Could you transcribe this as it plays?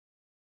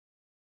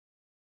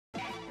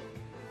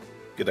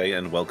G'day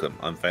and welcome.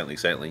 I'm Faintly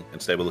Saintly, and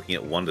today we're looking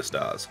at Wonder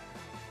Stars.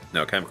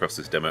 Now, I came across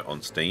this demo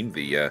on Steam.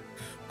 The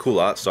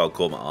cool art style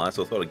caught my eye,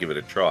 so I thought I'd give it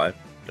a try.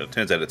 And it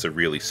turns out it's a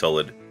really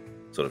solid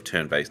sort of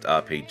turn-based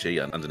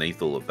RPG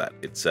underneath all of that.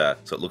 So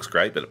it looks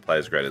great, but it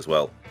plays great as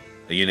well.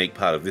 A unique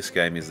part of this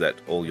game is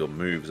that all your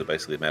moves are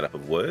basically made up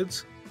of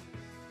words,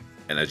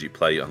 and as you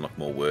play, you unlock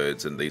more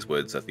words, and these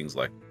words are things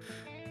like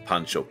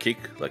punch or kick,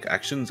 like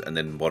actions, and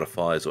then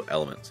modifiers or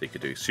elements. So you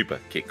could do super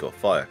kick or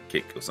fire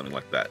kick or something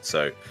like that.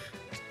 So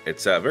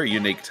it's a very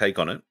unique take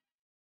on it,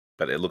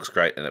 but it looks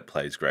great and it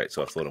plays great.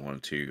 So I thought I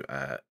wanted to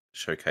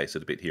showcase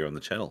it a bit here on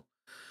the channel.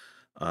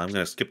 I'm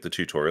going to skip the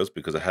tutorials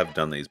because I have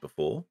done these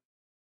before.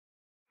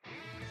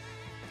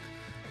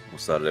 We'll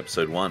start at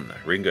episode 1.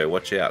 Ringo,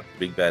 watch out.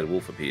 Big bad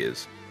wolf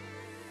appears.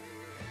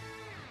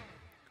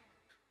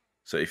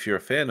 So if you're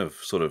a fan of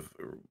sort of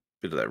a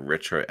bit of that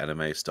retro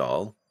anime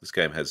style, this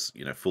game has,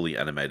 fully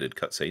animated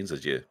cutscenes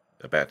as you're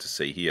about to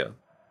see here.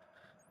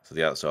 So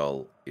the art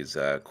style is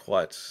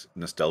quite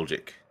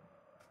nostalgic.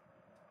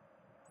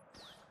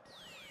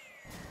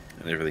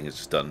 And everything is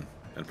just done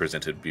and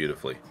presented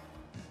beautifully.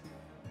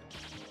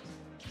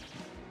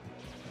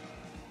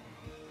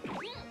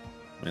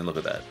 I mean, look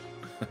at that.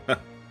 I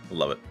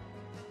love it.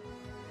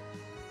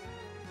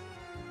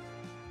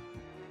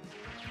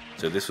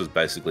 So this was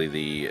basically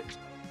the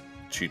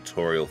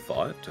tutorial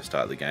fight to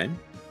start the game.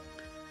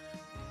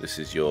 This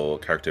is your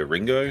character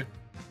Ringo, and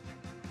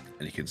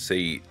you can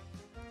see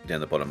down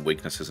the bottom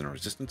weaknesses and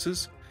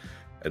resistances.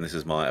 And this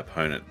is my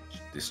opponent,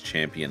 this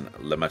champion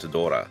La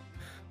Matadora.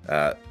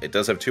 It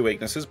does have 2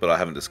 weaknesses, but I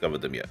haven't discovered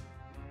them yet.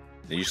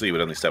 Now, usually you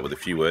would only start with a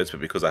few words,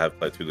 but because I have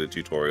played through the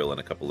tutorial and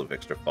a couple of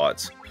extra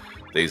fights,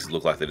 these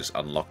look like they're just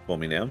unlocked for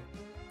me now.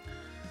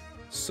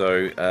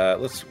 So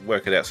let's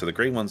work it out. So the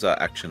green ones are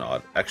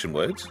action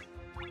words.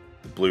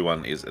 The blue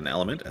one is an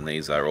element, and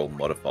these are all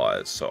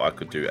modifiers. So I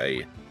could do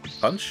a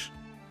punch.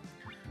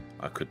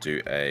 I could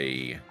do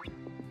a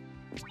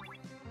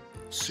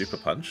super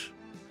punch.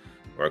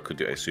 Or I could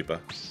do a super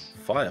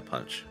fire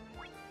punch.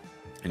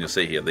 And you'll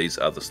see here, these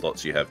are the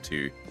slots you have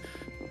to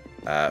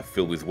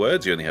fill with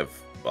words. I only have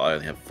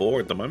 4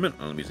 at the moment,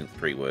 and I'm using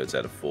 3 words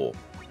out of 4.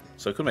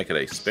 So I could make it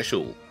a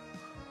special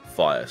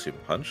fire super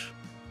punch.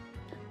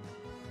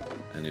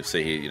 And you'll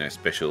see here,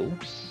 special,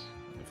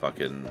 if I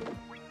can...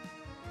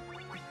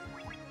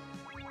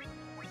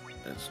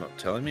 It's not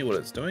telling me what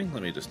it's doing.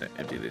 Let me just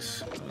empty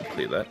this and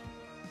clear that.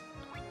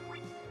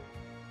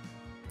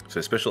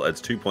 So special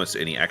adds 2 points to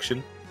any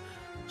action.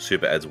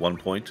 Super adds 1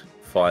 point.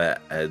 Fire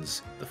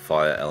adds the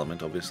fire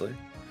element, obviously.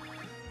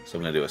 So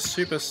I'm going to do a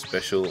super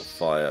special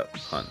fire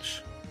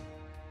punch.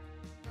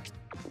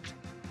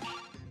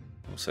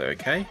 We'll say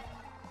okay.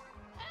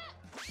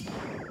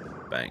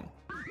 Bang.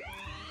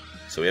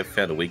 So we have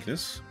found a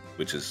weakness,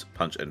 which is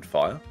punch and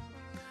fire,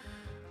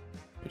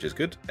 which is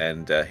good.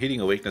 And hitting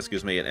a weakness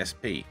gives me an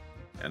SP.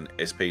 And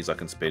SPs I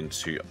can spend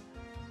to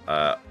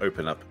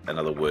open up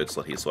another word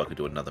slot here so I can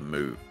do another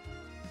move.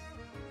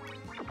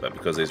 But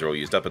because these are all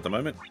used up at the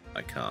moment,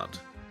 I can't.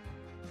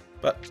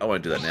 But I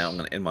won't do that now. I'm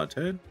going to end my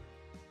turn.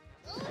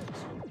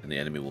 And the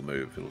enemy will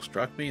move. It'll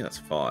strike me, that's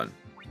fine.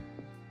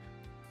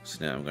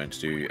 So now I'm going to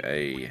do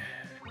a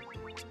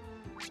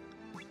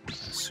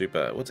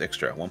super... What's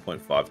extra?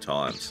 1.5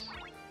 times.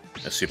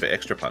 A super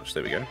extra punch.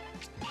 There we go.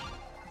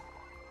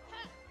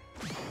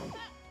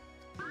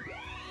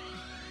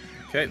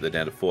 Okay, they're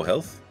down to 4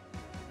 health.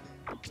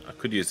 I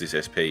could use this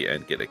SP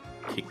and get a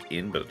kick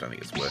in, but I don't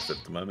think it's worth it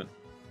at the moment.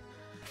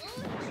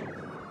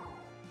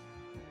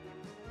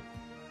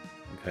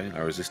 Okay, I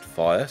resist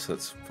fire, so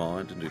that's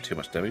fine. Didn't do too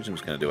much damage. I'm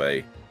just going to do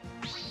a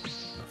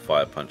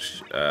fire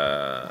punch.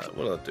 What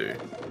do I do?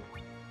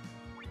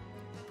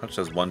 Punch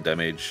does 1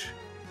 damage.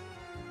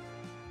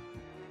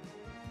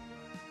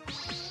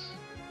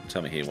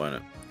 Tell me here, won't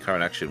it?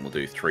 Current action will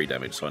do 3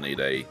 damage, so I need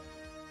a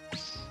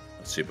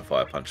super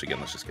fire punch again.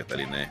 Let's just get that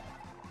in there.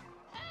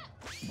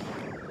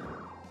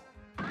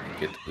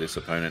 Get this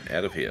opponent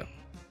out of here.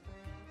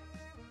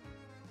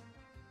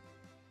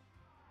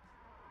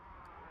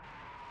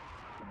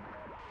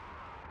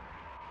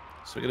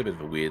 So we get a bit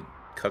of a weird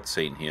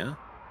cutscene here.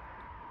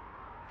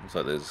 Looks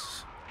like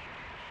there's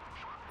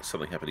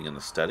something happening in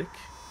the static,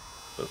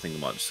 but I think it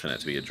might just turn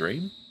out to be a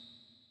dream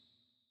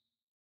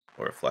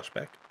or a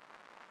flashback.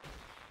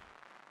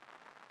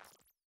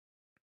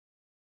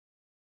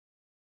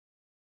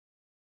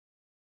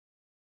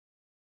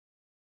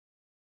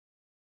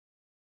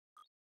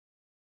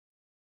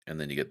 And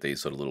then you get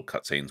these sort of little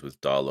cutscenes with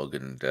dialogue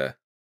and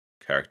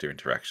character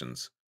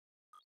interactions.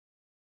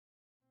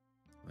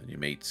 Then you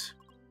meet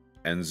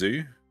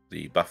Anzu,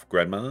 the buff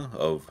grandma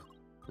of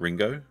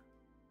Ringo,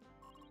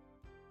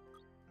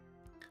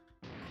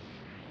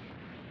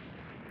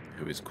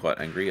 who is quite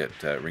angry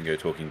at Ringo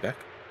talking back.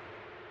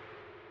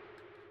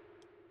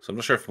 So I'm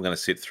not sure if I'm going to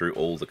sit through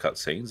all the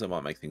cutscenes. I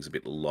might make things a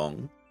bit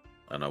long,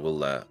 and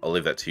I'll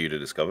leave that to you to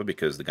discover,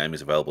 because the game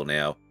is available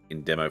now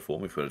in demo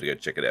form if you wanted to go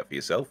check it out for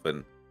yourself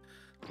and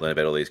learn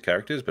about all these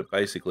characters. But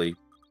basically,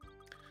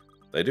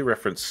 they do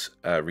reference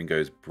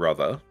Ringo's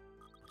brother,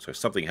 so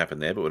something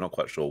happened there, but we're not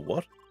quite sure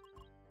what.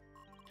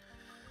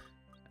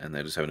 And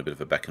they're just having a bit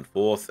of a back and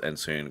forth, and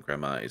soon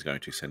Grandma is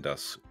going to send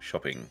us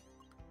shopping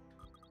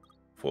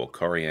for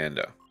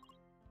coriander.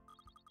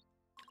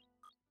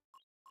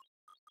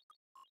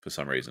 For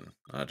some reason.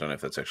 I don't know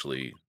if that's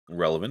actually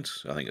relevant.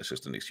 I think it's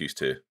just an excuse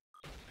to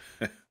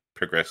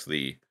progress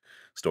the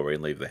story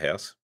and leave the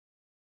house.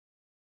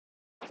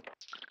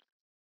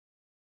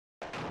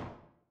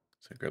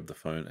 So grab the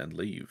phone and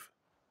leave.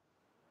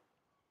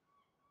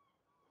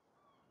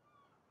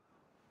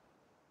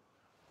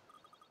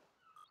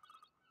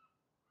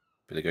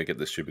 Better go get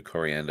the stupid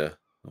coriander.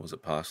 Or was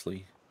it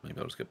parsley? Maybe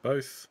I'll just get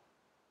both.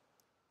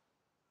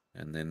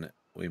 And then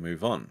we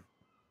move on.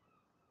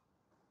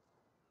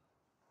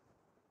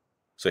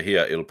 So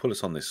here, it'll put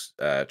us on this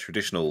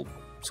traditional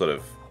sort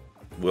of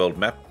world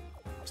map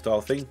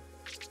style thing.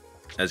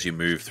 As you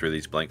move through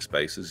these blank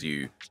spaces,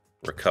 you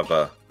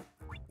recover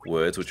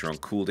words which are on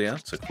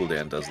cooldown. So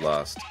cooldown does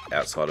last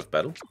outside of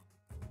battle.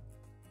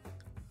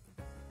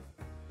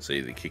 So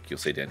the kick you'll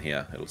see down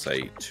here, it'll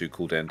say 2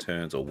 cooldown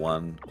turns, or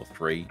 1, or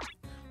 3.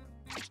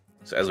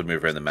 So as we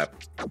move around the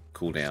map,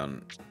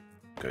 cooldown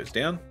goes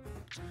down.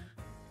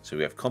 So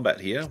we have combat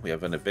here, we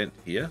have an event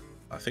here.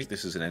 I think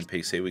this is an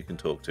NPC we can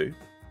talk to.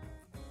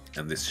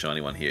 And this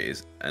shiny one here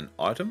is an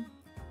item.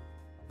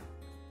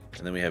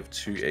 And then we have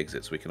 2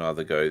 exits. We can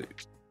either go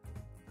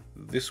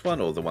this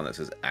one or the one that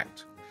says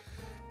act.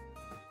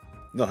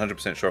 Not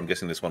 100% sure. I'm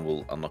guessing this one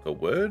will unlock a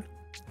word.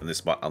 And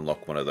this might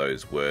unlock one of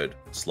those word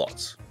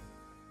slots.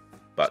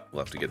 But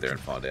we'll have to get there and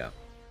find out.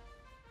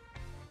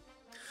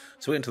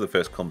 So we're into the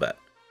first combat.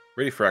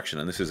 Ready for action.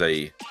 And this is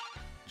a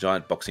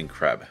giant boxing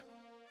crab.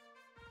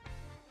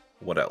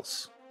 What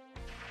else?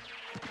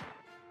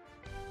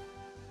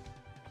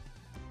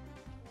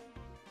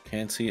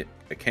 Can see it.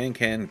 A Can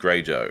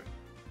Greyjoy.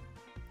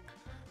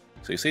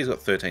 So you see he's got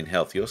 13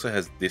 health. He also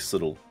has this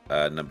little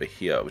number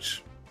here,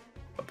 which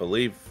I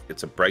believe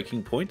it's a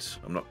breaking point.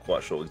 I'm not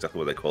quite sure exactly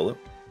what they call it.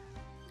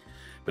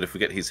 But if we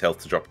get his health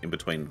to drop in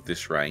between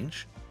this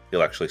range,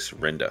 he'll actually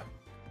surrender.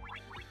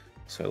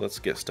 So let's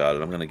get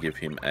started. I'm going to give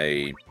him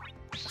a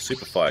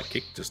super fire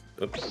kick just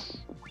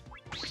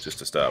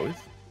to start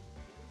with.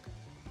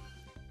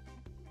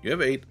 You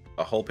ever eat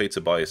a whole pizza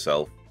by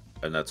yourself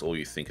and that's all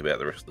you think about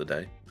the rest of the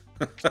day?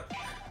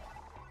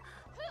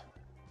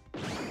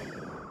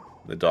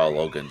 The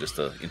dialogue and just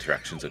the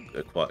interactions are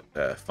quite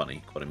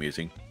funny, quite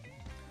amusing.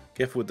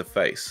 Careful with the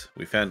face.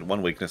 We found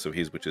one weakness of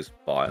his, which is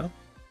fire.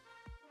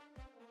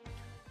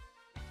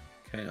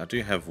 Okay, I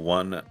do have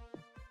one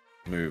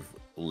move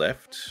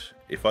left.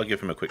 If I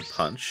give him a quick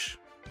punch,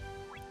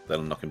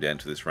 that'll knock him down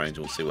to this range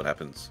and we'll see what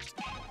happens.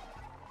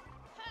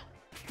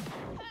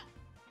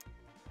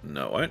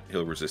 No, it won't.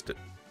 He'll resist it.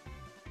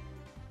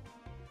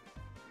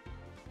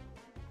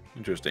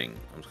 Interesting.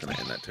 I'm just going to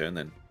end that turn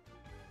then.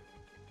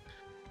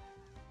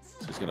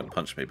 So he's going to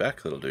punch me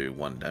back. That'll do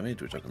 1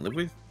 damage, which I can live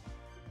with.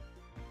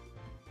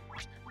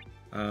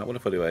 What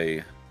if I do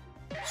a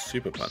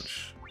super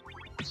punch?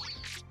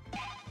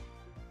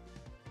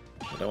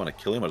 I don't want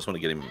to kill him. I just want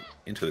to get him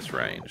into this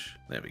range.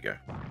 There we go.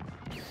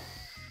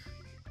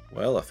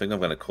 Well, I think I'm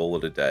going to call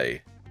it a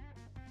day.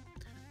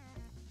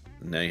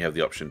 Now you have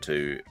the option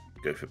to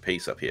go for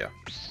peace up here.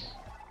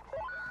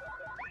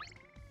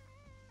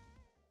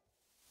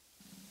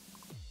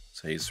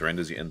 So he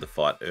surrenders, you end the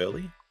fight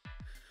early.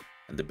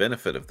 And the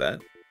benefit of that,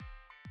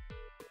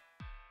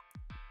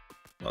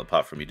 well,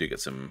 apart from you do get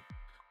some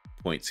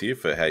points here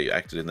for how you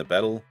acted in the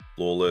battle,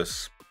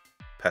 flawless,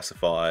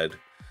 pacified,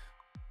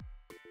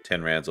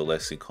 10 rounds or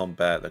less in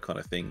combat, that kind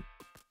of thing.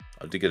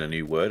 I did get a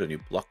new word, a new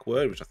block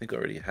word, which I think I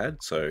already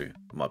had, so it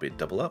might be a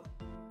double up.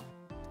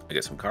 I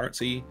get some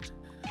currency,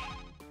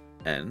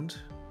 and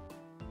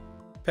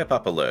pep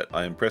up alert.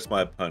 I impressed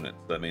my opponent.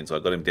 That means I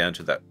got him down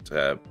to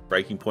that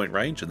breaking point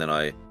range, and then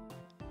I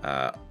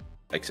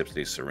accepted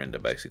his surrender,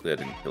 basically. I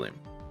didn't kill him.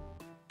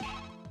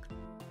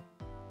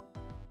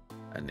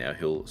 And now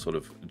he'll sort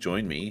of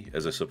join me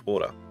as a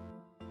supporter.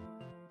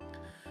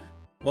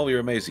 Well, you're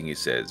amazing, he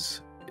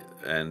says.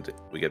 And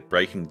we get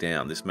breaking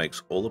down. This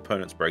makes all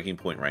opponents' breaking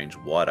point range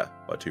wider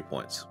by 2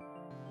 points.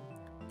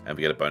 And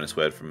we get a bonus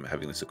word from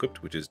having this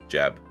equipped, which is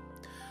jab.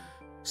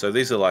 So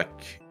these are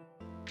like,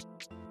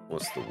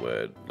 what's the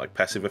word? Like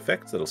passive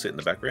effects that'll sit in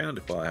the background.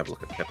 If I have a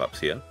look at pep-ups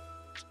here.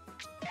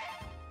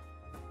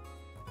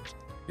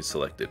 He's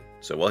selected.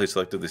 So while he's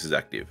selected, this is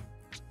active.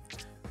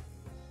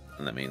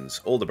 And that means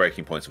all the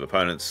breaking points of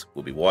opponents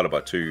will be wider by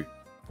 2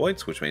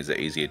 points, which means they're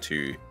easier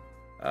to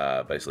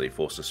basically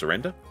force to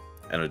surrender.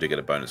 And I do get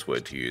a bonus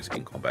word to use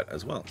in combat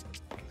as well.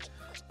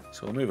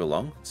 So we'll move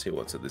along and see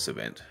what's at this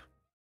event.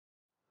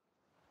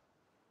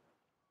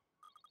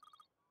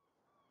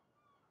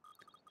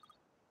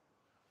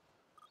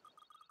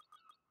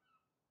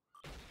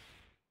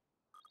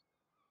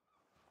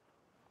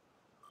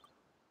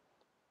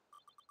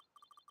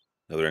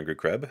 Another angry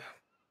crab.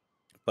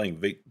 Playing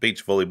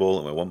beach volleyball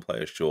and we're 1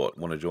 player short.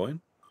 Want to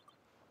join?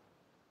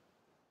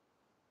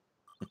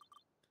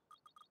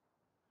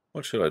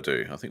 What should I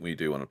do? I think we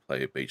do want to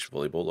play beach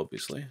volleyball,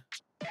 obviously.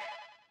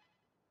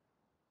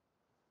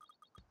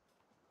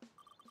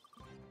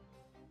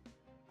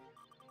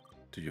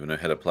 Do you even know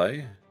how to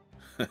play?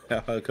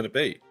 How hard can it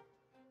be?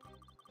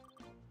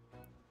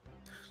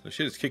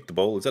 Should I just kick the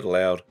ball? Is that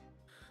allowed?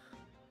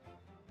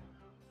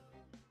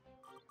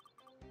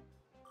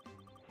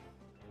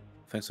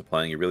 Thanks for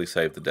playing. You really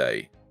saved the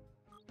day.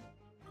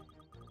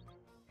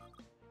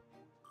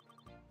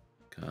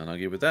 Can't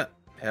argue with that.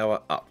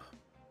 Power up.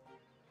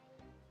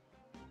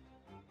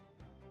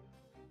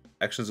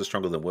 Actions are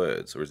stronger than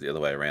words, or is it the other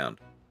way around?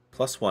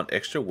 +1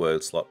 extra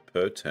word slot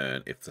per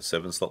turn. If the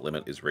 7 slot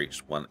limit is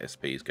reached, 1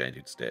 SP is gained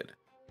instead.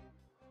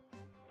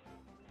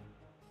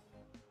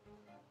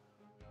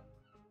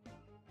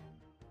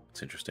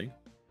 That's interesting.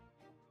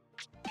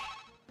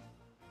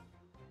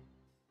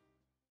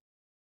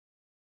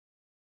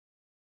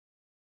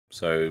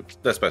 So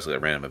that's basically a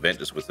random event,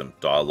 just with some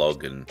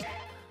dialogue and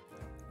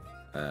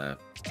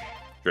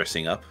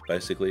dressing up,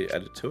 basically,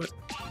 added to it.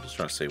 I'm just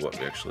trying to see what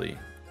we actually...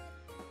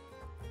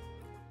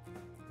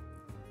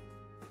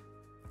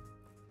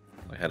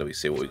 Like, how do we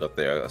see what we got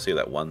there? I see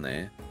that one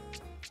there.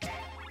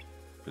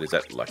 But is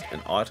that like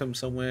an item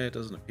somewhere? It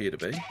doesn't appear to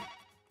be.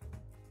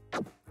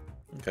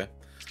 Okay.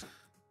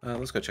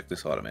 Let's go check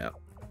this item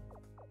out.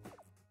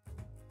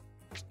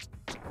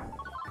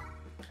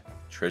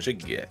 Treasure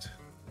get.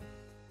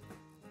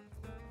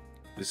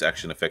 This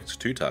action affects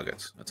 2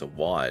 targets. That's a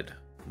wide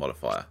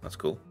modifier. That's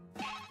cool.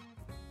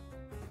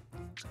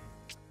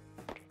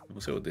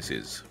 We'll see what this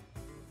is.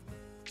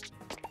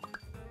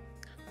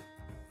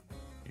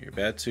 You're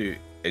about to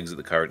exit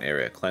the current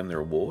area. Claim the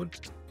reward.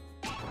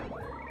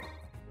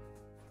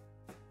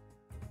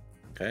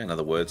 Okay,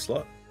 another word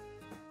slot.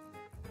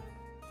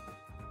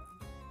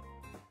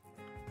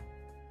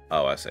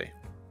 Oh, I see.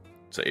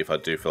 So if I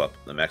do fill up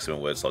the maximum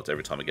word slots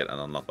every time I get an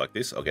unlock like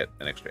this, I'll get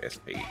an extra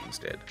SP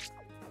instead.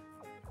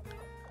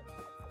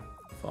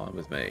 Fine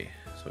with me.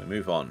 So we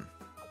move on.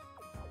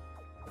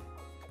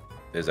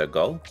 There's our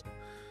goal.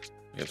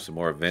 We have some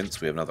more events.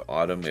 We have another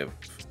item. We have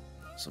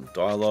some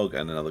dialogue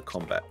and another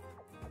combat.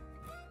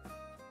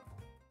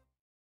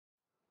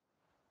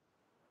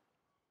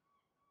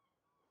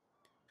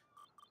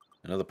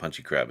 Another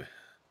punchy crab.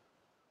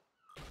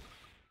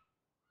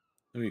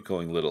 Who are you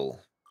calling little?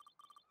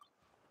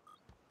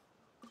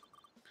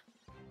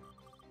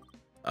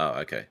 Oh,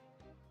 okay.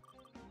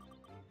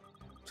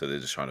 So they're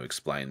just trying to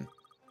explain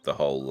the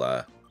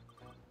whole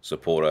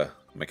supporter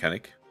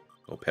mechanic,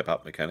 or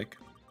pep-up mechanic.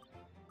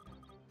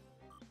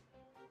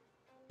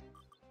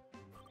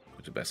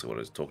 Which is basically what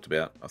I just talked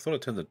about. I thought I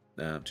turned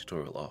the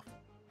tutorial off.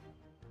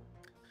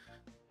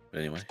 But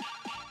anyway.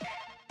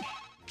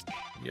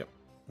 Yep,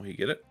 we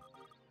get it.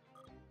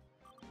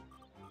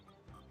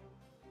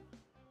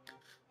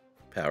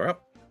 Power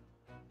up.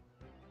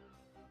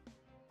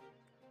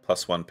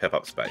 +1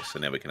 pep-up space. So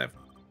now we can have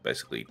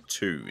basically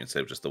 2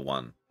 instead of just the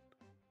 1.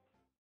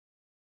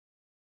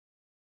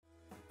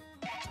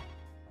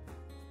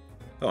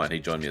 Oh, and he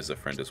joined me as a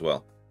friend as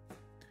well.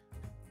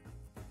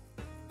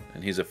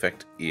 And his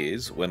effect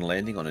is, when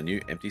landing on a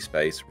new empty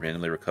space,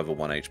 randomly recover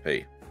 1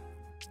 HP.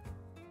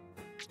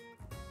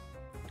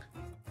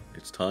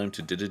 It's time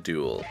to did a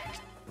duel.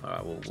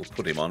 Alright, we'll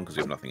put him on because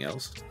we have nothing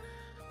else.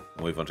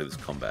 We'll move on to this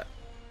combat.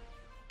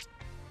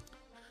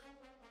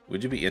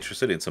 Would you be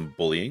interested in some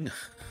bullying?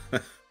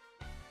 Let's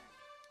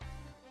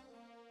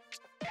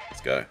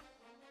go.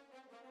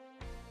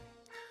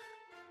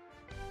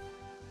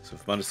 So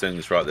if I'm understanding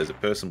this right, there's a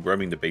person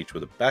roaming the beach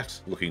with a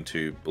bat looking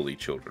to bully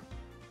children.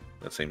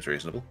 That seems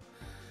reasonable.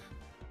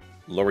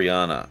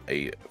 Loriana,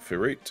 a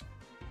Ferrut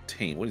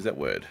teen. What is that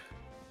word?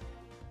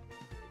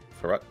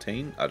 Ferrut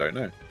teen? I don't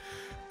know.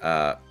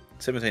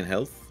 17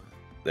 health.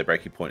 Their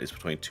breaking point is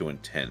between 2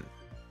 and 10.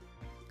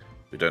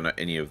 We don't know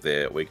any of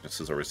their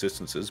weaknesses or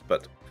resistances,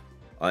 but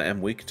I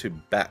am weak to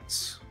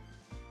bats.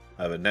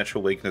 I have a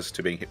natural weakness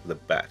to being hit with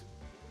a bat,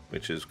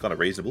 which is kind of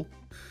reasonable.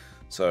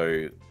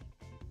 So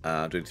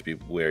I do need to be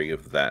wary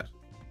of that.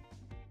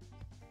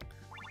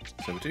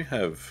 So we do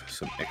have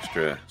some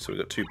extra. So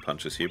we've got 2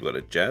 punches here. We've got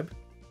a jab.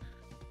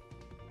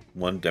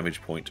 1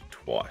 damage point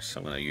twice. So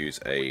I'm going to use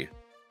a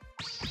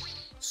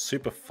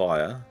super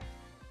fire.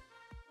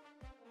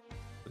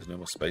 There's no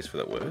more space for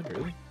that word,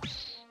 really.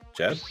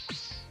 Jab.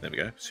 There we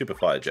go. Super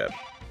fire jab.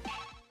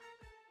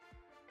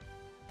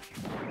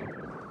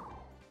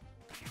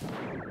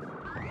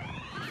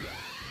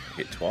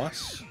 Hit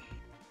twice,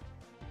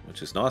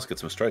 which is nice.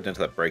 Gets them straight down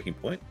to that breaking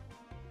point.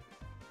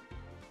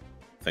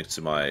 Thanks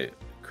to my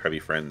crabby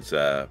friend's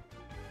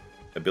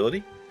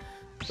ability.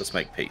 Let's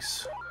make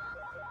peace.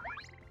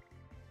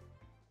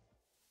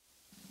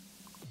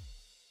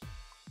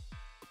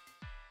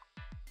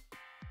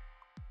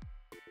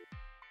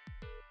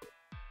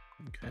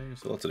 Okay,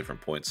 so lots of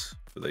different points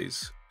for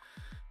these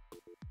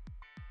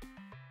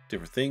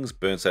different things.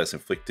 Burn status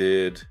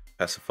inflicted,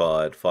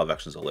 pacified, 5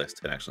 actions or less,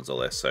 10 actions or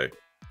less. So,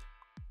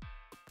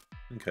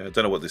 okay, I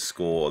don't know what this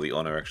score or the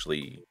honor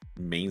actually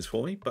means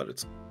for me, but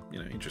it's,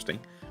 you know, interesting.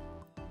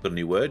 Got a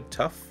new word,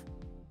 tough,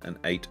 and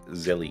 8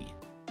 Zelly.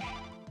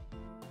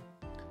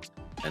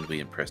 And we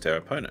impressed our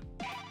opponent.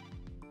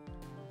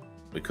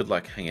 We could,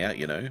 like, hang out,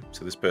 you know.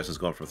 So this person's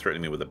gone from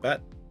threatening me with a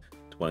bat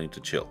to wanting to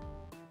chill.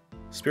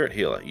 Spirit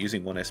Healer.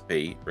 Using 1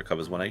 SP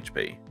recovers 1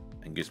 HP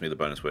and gives me the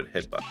bonus word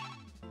headbutt.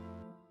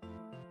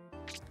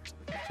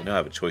 So now I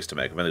have a choice to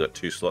make. I've only got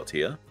 2 slots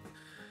here.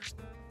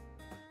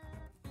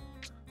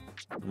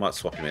 I might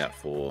swap him out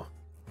for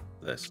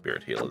the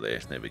Spirit Healer there.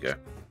 There we go.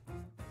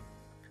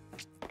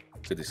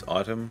 Get this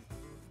item.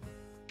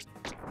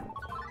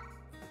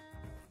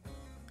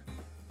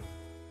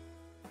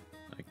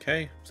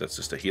 Okay, so that's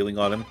just a healing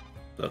item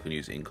that I can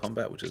use in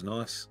combat, which is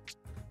nice.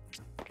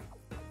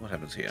 What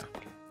happens here?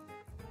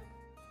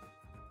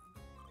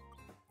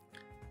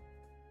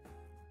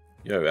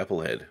 Yo,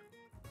 Applehead.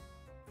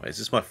 Wait, is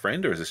this my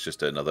friend or is this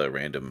just another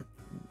random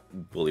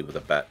bully with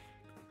a bat?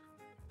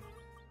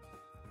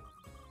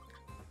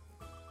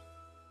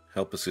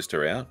 Help a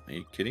sister out? Are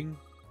you kidding?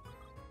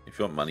 If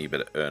you want money, you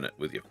better earn it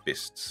with your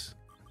fists.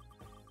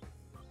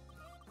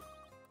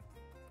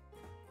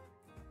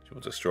 She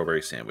wants a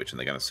strawberry sandwich and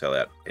they're going to sell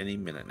out any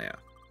minute now.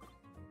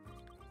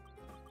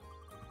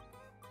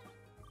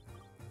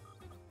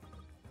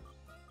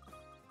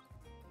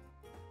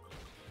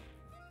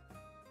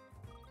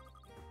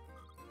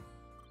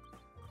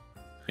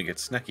 We get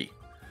snacky.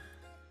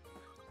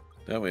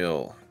 Don't we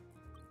all?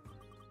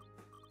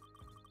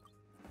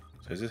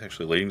 So is this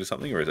actually leading to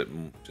something, or is it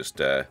just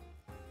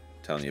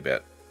telling you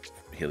about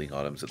healing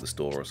items at the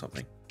store or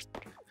something?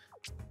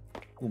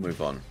 We'll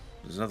move on.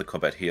 There's another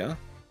combat here.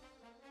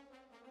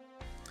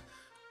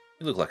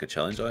 You look like a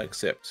challenge. I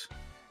accept.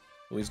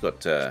 Well, he's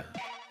got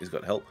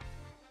help.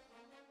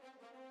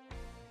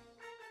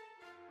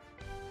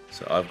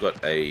 So I've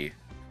got a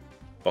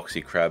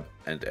boxy crab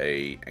and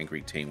a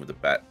angry teen with a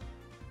bat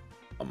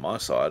on my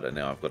side, and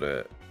now I've got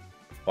to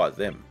fight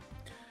them,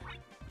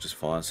 which is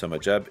fine. So my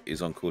jab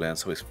is on cooldown,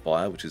 so it's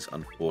fire, which is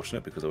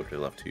unfortunate because I would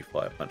really love to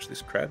fire punch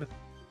this crab.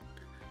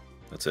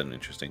 That's an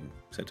interesting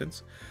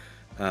sentence.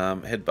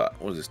 Headbutt.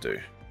 What does this do?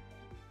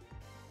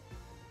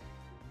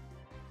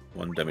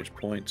 1 damage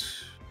point.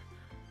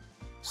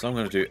 So I'm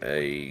going to do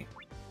a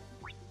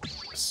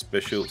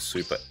special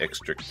super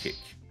extra kick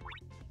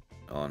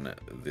on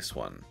this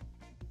one.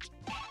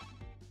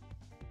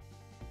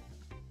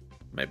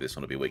 Maybe this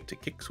one will be weak to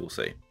kicks, we'll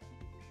see.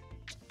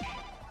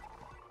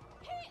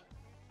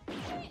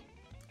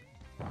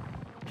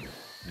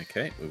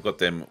 Okay, we've got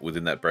them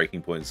within that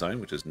breaking point zone,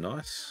 which is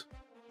nice.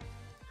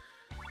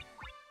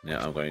 Now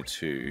I'm going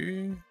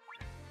to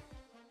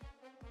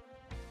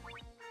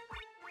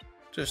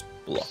just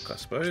block, I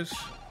suppose.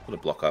 Put a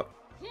block up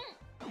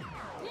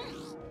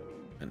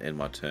and end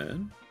my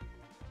turn.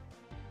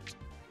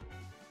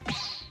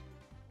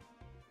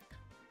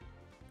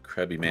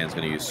 Crabby Man's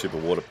going to use Super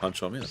Water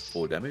Punch on me. That's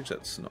 4 damage.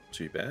 That's not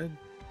too bad,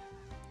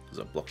 because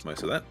I've blocked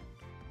most of that.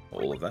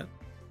 All of that.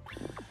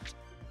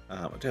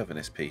 I do have an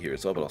SP here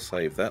as well, but I'll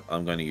save that.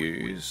 I'm going to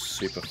use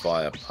Super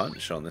Fire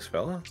Punch on this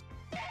fella.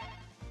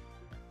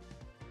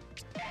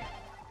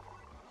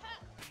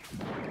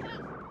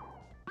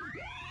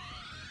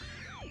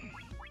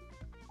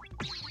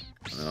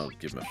 And then I'll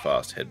give him a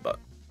fast headbutt.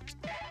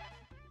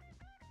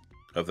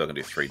 Hopefully I can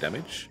do 3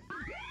 damage.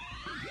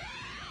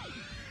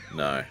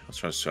 No, I was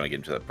trying to get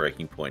him to that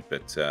breaking point,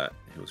 but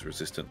he was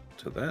resistant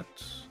to that.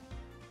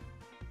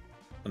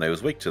 And he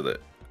was weak to the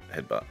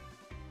headbutt.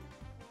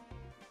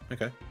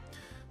 Okay.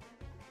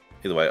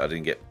 Either way, I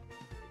didn't get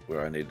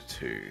where I needed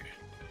to.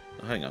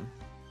 Oh, hang on.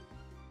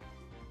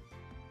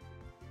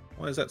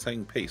 Why is that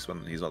saying peace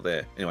when he's not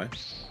there? Anyway,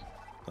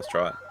 let's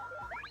try it.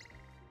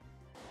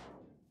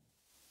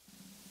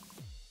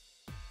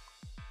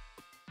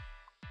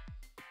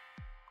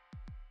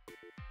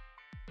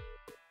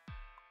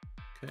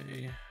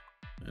 Okay.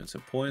 And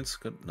some points.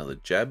 Got another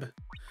jab.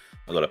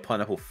 I got a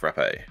pineapple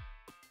frappe.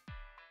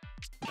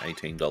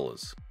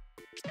 $18.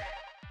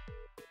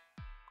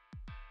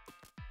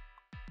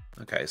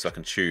 Okay, so I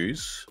can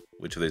choose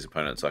which of these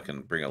opponents I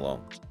can bring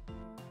along.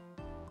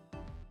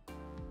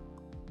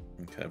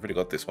 Okay, I've already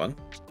got this one.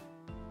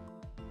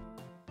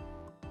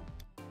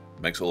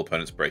 Makes all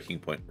opponents' breaking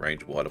point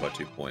range wider by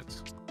 2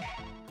 points.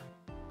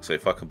 So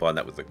if I combine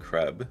that with the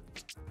crab,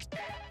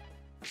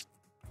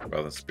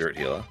 rather than Spirit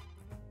Healer,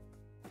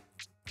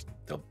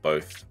 they'll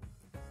both...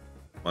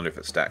 wonder if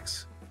it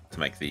stacks to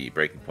make the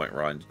breaking point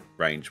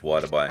range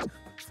wider by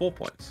 4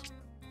 points.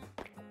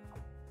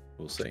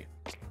 We'll see.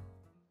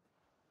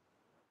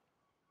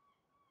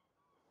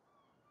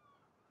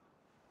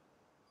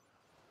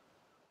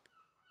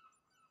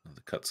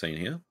 Another cutscene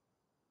here.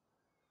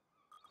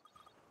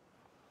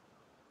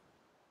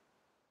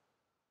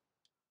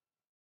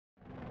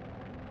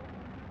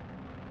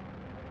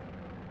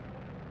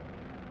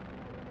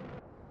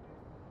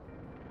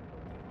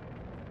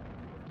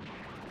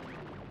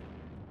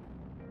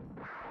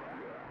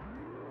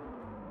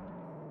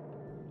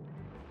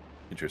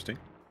 Interesting.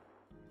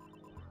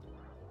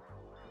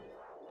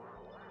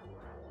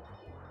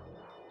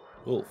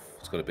 Wolf,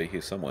 it's got to be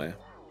here somewhere.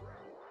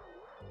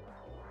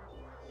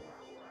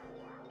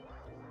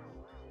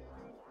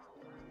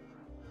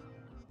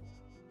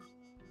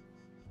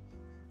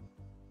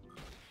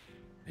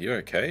 Are you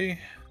okay?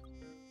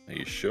 Are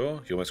you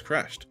sure? You almost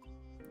crashed.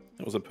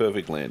 That was a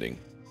perfect landing.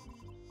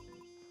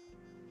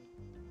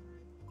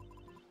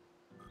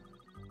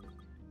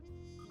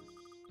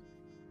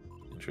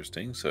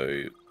 Interesting.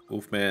 So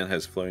Wolfman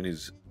has flown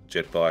his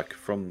jet bike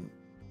from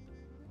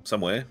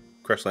somewhere,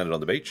 crash landed on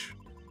the beach.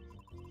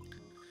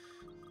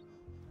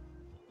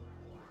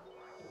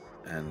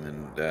 And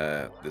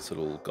then this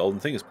little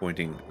golden thing is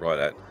pointing right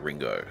at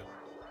Ringo.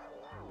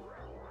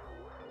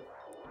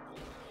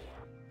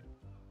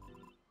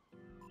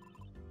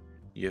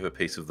 You have a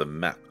piece of the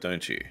map,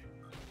 don't you?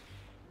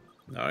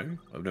 No,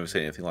 I've never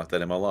seen anything like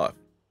that in my life.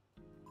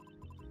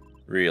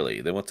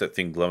 Really? Then what's that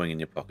thing glowing in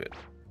your pocket?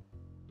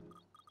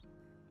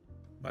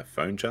 My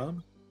phone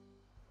charm?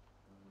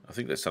 I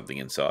think there's something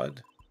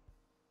inside.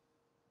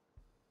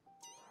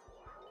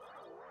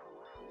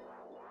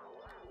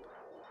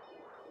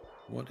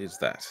 What is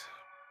that?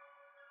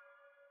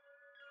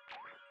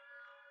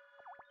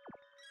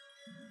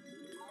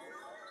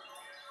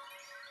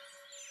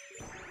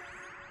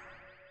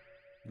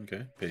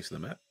 Okay, piece of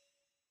the map.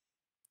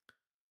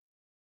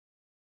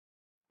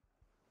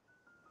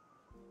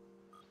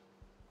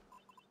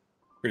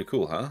 Pretty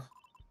cool, huh?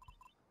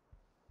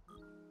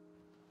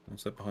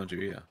 What's that behind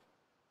your ear?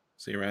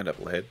 See you around,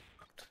 Applehead.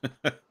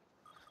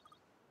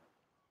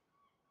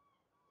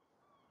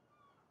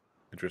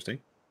 Interesting.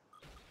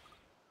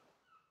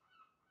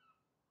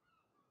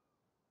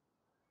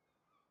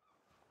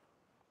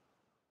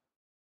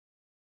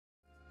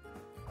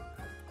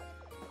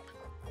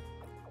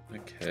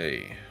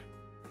 Okay.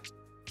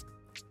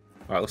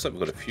 Alright, looks like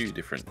we've got a few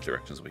different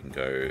directions we can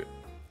go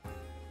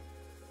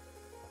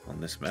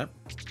on this map.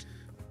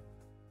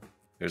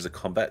 There's a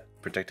combat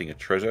protecting a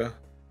treasure.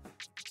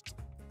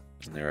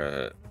 And there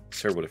are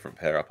several different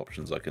power-up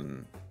options I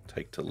can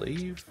take to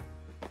leave.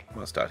 I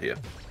might start here.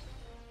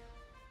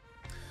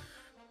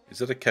 Is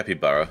that a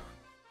capybara?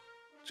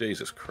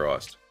 Jesus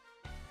Christ.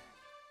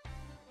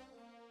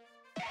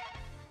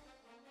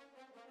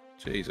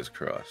 Jesus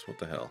Christ, what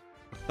the hell?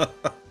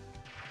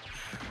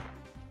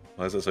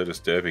 Why is that so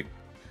disturbing?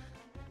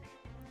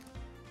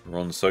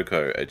 Ron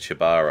Soko, a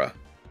Chibara.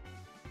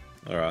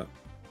 Alright.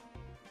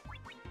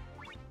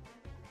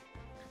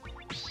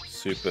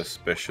 Super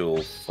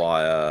special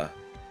fire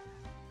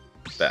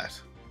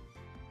bat.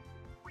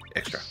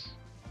 Extra.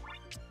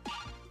 It's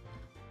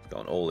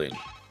going all in.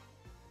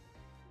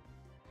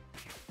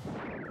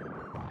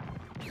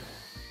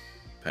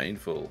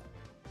 Painful.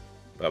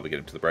 But we get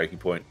him to the breaking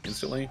point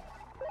instantly.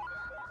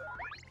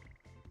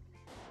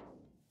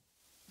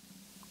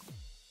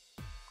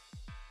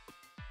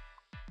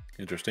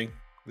 Interesting.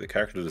 The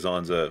character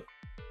designs are...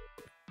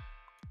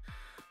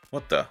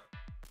 What the?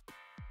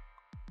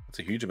 That's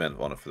a huge amount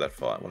of honor for that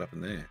fight. What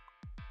happened there?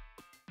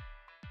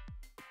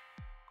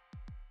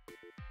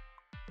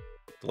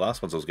 The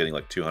last ones I was getting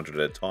like 200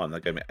 at a time.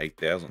 That gave me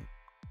 8,000.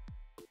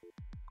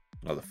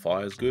 Oh, the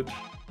fire's good.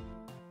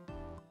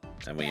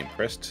 And we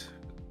impressed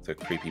the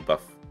creepy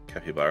buff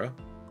capybara.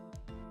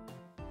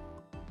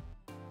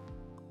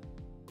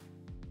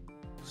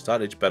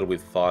 Start each battle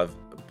with 5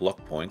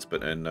 block points,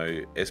 but earn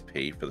no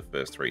SP for the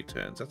first 3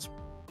 turns. That's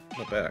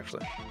not bad,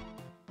 actually.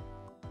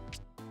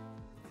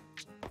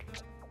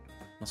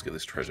 Let's get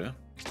this treasure.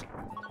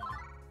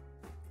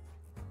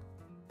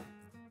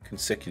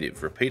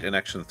 Consecutive. Repeat an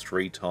action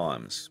 3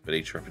 times, but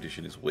each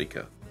repetition is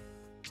weaker.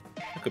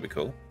 That could be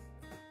cool.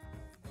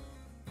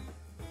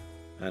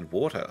 And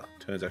water.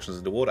 Turns actions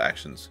into water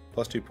actions.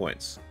 Plus 2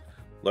 points.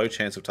 Low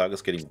chance of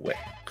targets getting wet.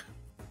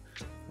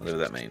 Whatever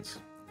that means.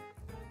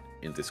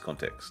 In this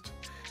context.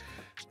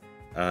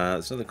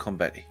 There's another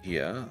combat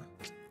here.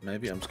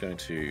 Maybe I'm just going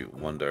to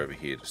wander over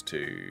here just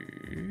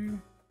to...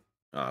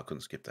 Oh, I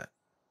couldn't skip that.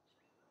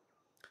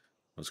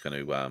 I was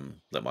going to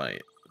let my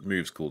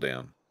moves cool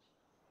down.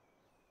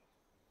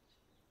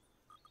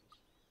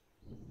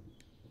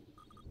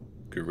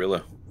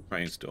 Gorilla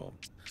Rainstorm.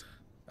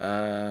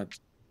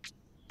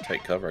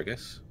 Take cover, I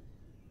guess.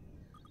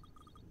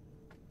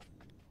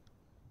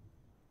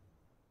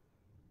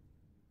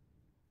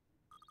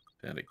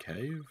 Found a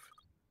cave.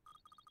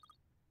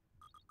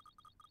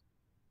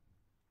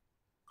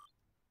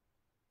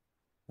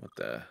 What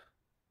the?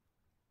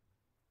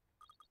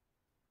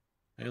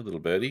 Hey, little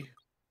birdie.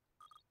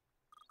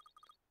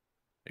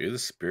 Are you the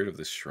spirit of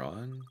this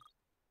shrine?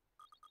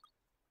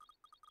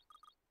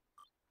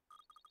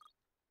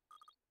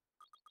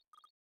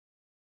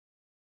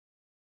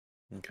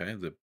 Okay,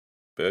 the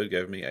bird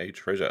gave me a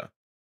treasure.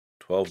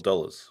 $12.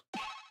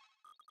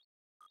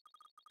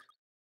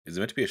 Is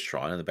there meant to be a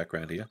shrine in the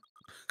background here?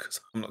 Because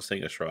I'm not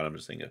seeing a shrine, I'm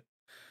just seeing a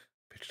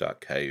pitch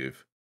dark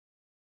cave.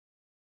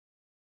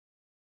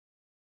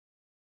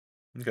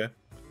 Okay.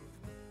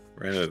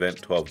 Random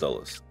event,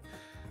 $12.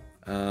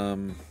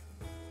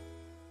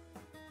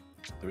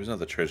 There is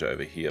another treasure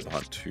over here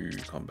behind 2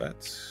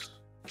 combats.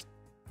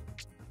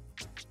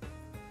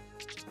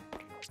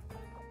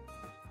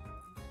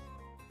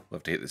 We'll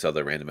have to hit this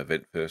other random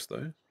event first,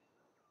 though.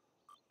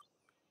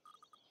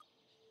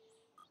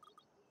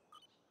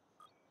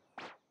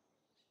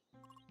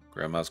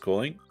 Grandma's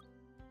calling.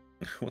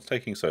 What's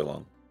taking so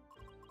long?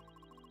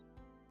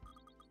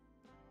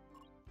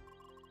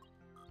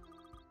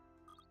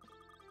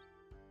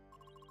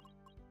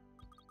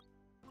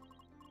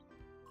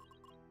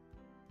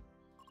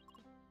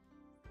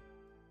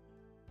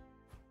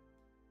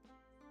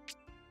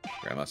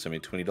 Grandma sent me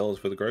 $20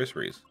 for the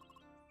groceries.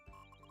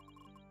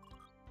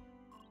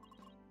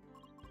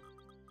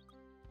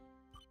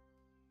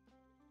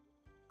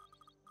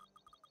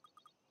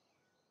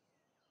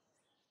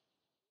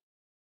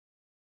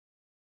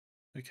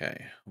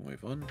 Okay, we'll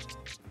move on.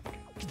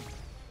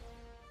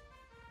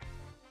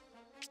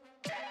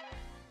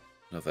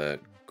 Another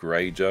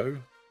Grey Joe.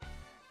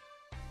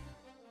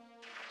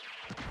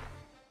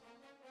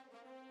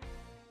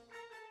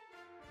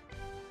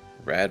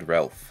 Rad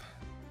Ralph.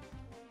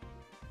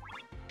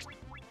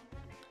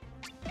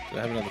 Did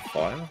I have another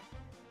fire?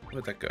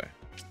 Where'd that go?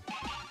 I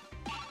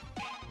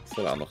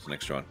thought I unlocked an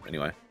extra one.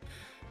 Anyway.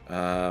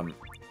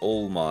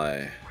 All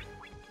my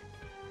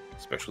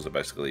specials are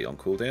basically on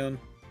cooldown.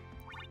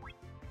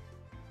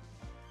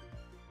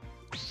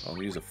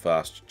 I'll use a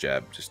fast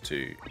jab just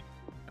to...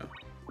 Oh,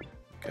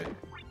 okay.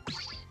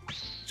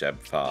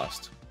 Jab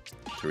fast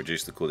to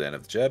reduce the cooldown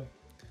of the jab.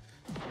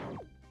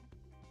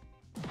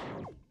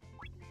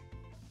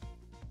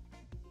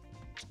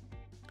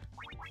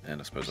 And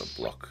I suppose I'll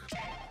block.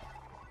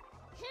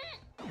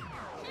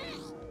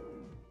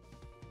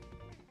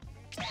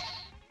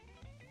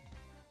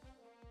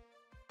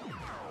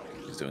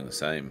 He's doing the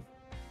same.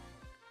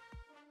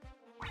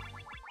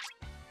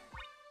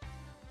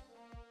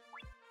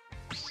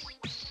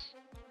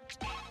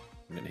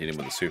 I'm going to hit him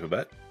with a super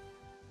bat.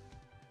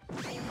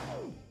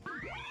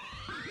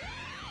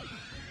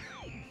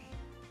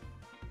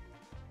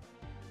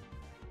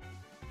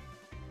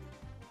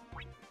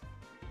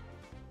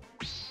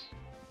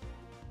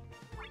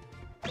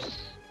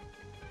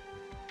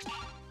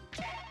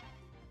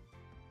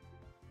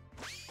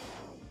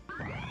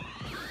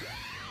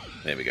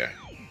 There we go.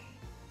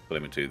 Put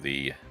him into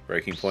the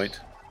breaking point.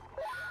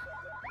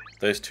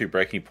 Those two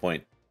breaking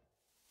point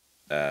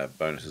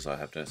bonuses I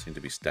have don't seem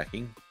to be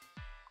stacking.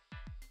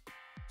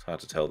 It's hard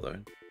to tell though.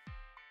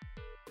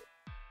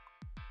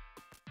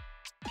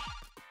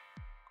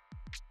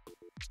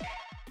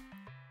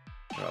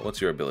 Alright,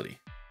 what's your ability?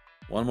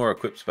 One more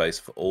equip space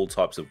for all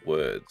types of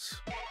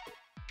words.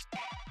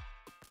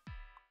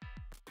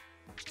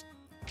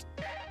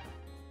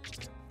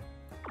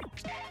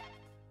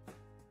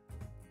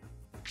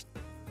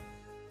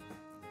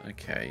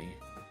 Okay.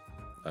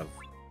 A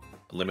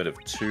limit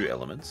of 2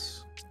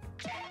 elements.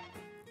 A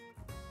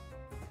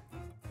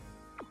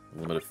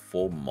limit of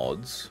 4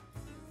 mods.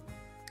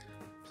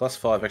 Plus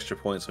 5 extra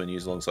points when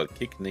used alongside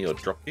kick, knee, or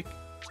drop kick.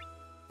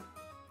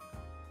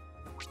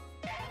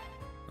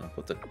 I'll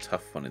put the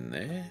tough one in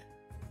there.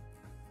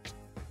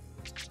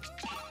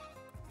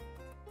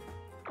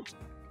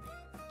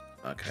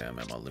 Okay, I'm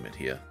at my limit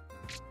here.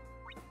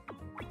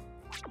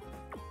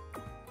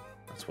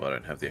 That's why I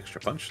don't have the extra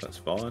punch, that's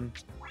fine.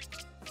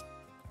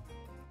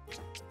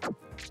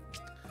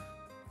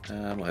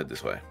 We'll head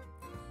this way.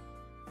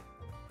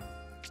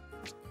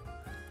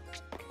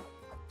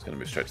 It's going to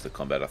move straight to the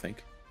combat, I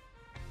think.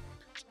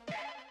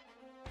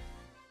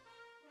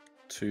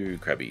 2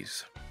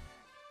 crabbies.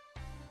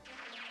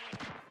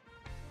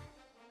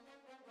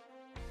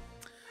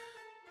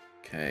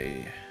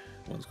 Okay,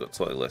 one's got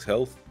slightly less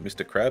health.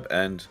 Mr. Crab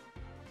and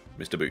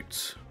Mr.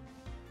 Boots.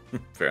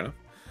 Fair enough.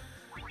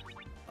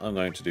 I'm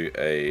going to do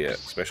a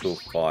special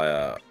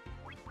fire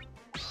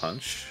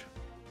punch.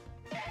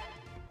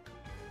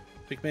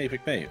 Pick me,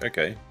 pick me.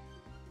 Okay.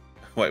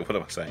 Wait, what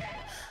am I saying?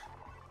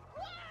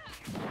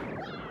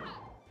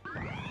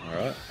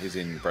 Alright, he's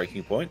in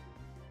breaking point.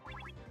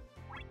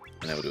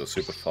 And then we'll do a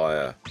super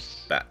fire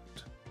bat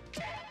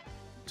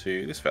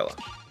to this fella.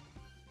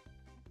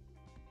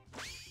 I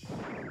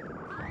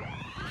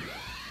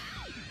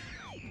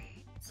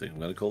think I'm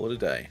going to call it a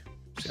day.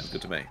 Sounds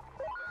good to me.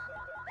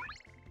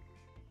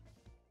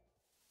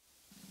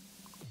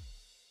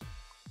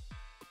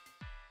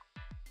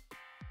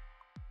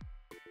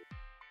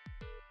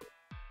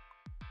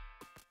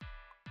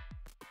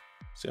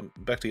 See, I'm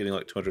back to getting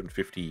like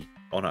 250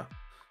 honor.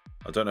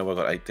 I don't know why I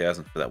got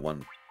 8,000 for that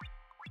one.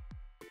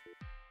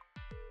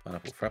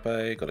 Pineapple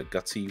frappe, got a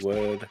gutsy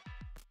word.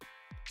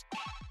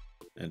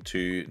 And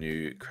 2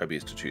 new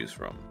crabbies to choose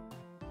from.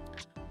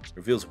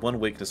 Reveals 1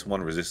 weakness and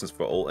 1 resistance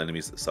for all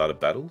enemies at the start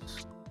of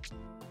battles.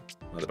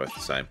 Oh, they're both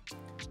the same.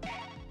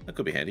 That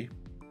could be handy.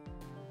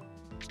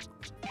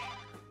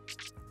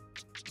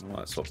 I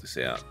might swap this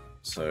out.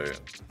 So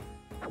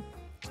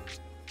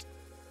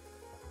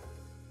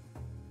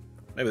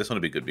maybe this one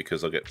would be good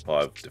because I'll get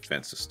 5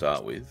 defense to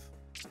start with.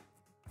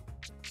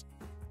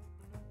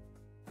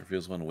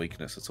 Reveals 1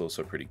 weakness, it's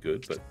also pretty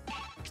good, but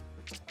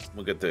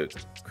we'll get the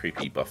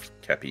creepy buff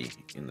Cappy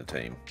in the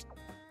team.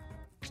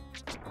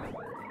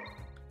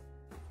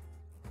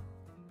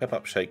 Pep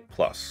Up Shake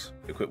Plus.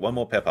 Equip 1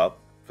 more Pep Up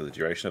for the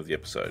duration of the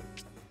episode.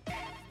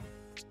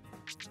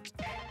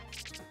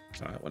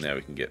 Alright, well now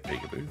we can get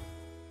Peekaboo,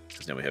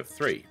 because now we have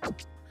 3.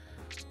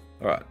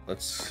 Alright,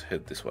 let's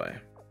head this way.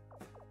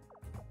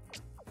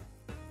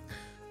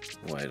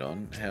 Wait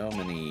on, how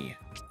many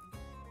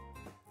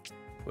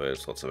word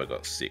slots have I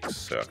got? 6,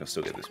 so I can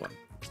still get this one.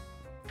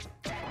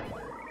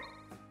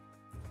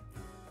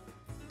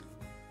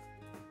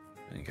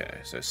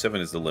 Okay, so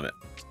 7 is the limit.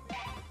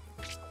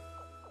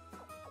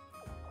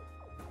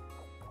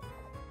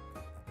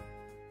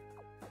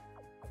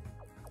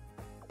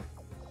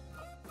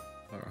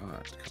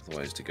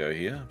 ways to go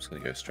here. I'm just going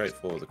to go straight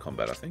for the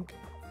combat, I think.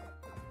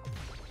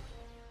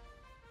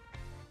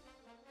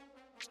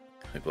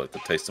 Hope you like the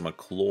taste of my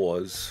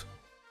claws.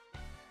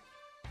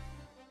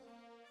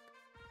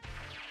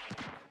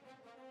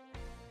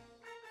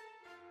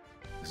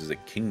 This is a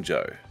King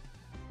Joe,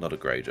 not a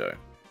Grey Joe.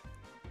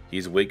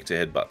 He's weak to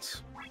headbutts.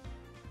 So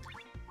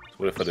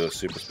what if I do a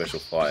super special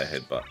fire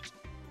headbutt?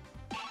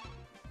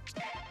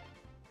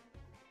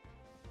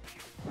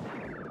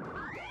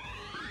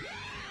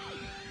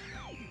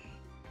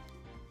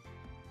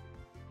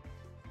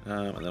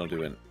 And then I'll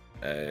do an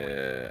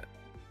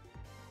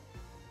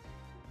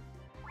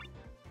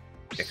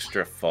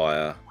extra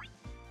fire.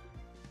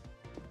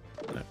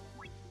 No.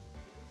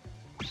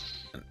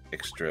 An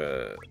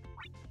extra.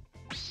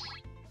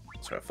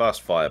 Sorry,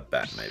 fast fire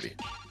bat maybe.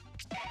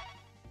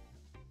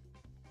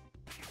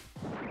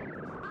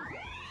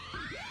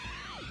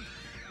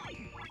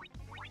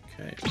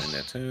 Okay, and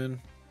their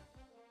turn.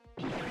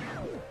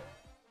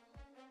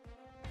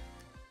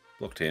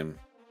 Blocked him.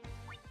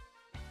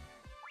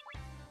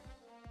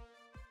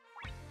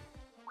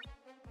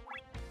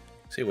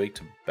 Is he weak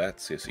to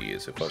bats? Yes, he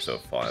is. If I saw a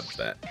fire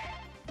bat.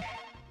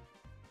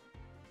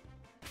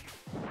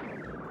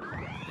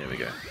 There we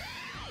go.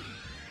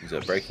 Use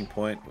our breaking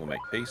point. We'll make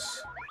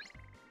peace.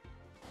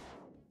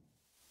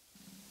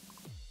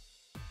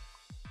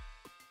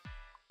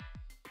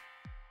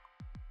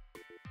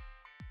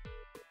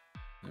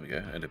 There we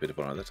go. And a bit of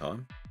one at a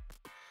time.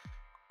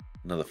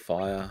 Another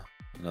fire.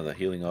 Another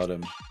healing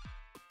item.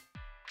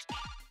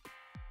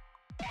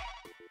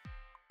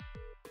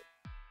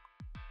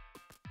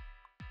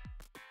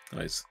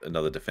 Nice.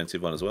 Another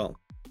defensive one as well.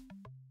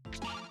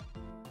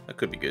 That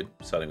could be good.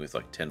 Starting with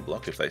like 10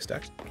 block if they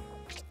stack.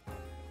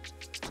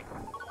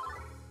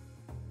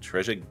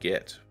 Treasure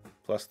get.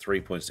 Plus 3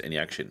 points to any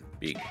action.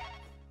 Big.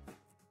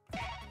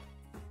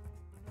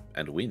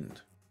 And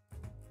wind.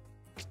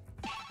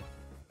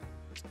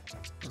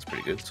 That's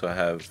pretty good. So I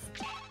have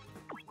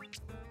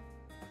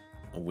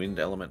a wind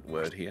element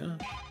word here.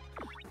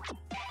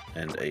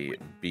 And a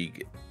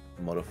big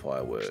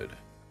modifier word.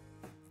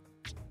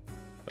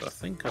 But I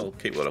think I'll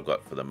keep what I've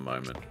got for the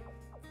moment.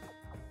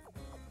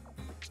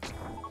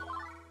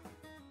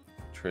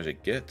 Treasure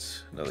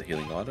get. Another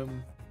healing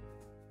item.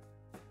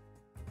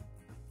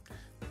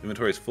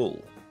 Inventory is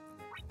full.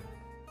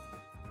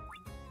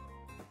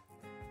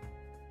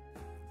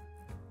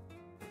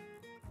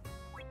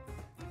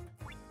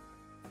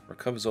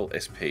 Recovers all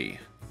SP.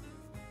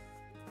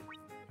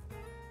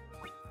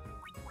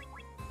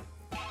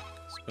 I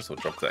suppose I'll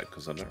drop that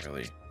because I don't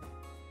really...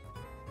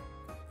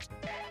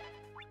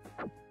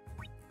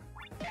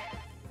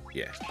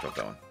 Yeah, drop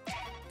that one.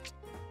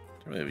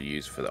 Don't really have a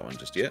use for that one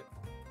just yet.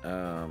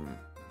 Oh,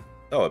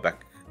 we're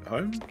back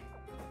home?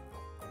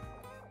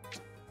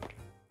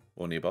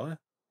 Or nearby?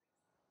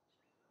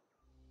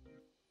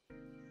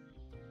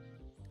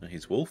 Oh,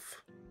 here's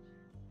Wolf.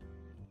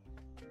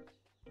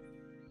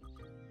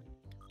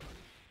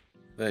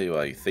 There you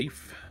are, you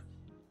thief.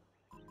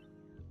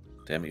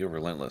 Damn it, you're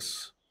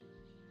relentless.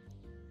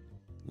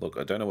 Look,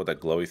 I don't know what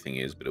that glowy thing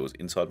is, but it was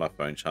inside my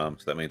phone charm,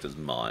 so that means it's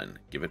mine.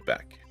 Give it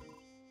back.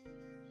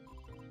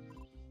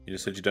 You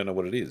just said you don't know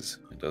what it is.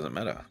 It doesn't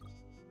matter.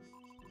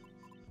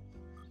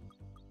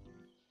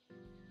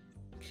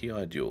 Ki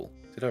duel.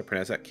 Did I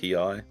pronounce that Ki?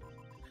 I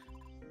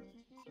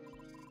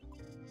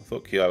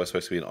thought Ki was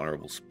supposed to be an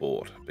honourable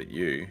sport, but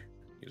you're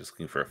just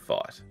looking for a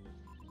fight.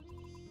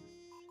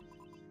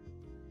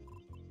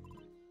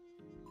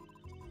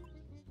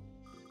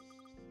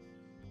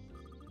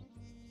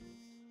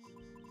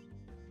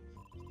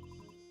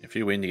 If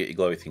you win, you get your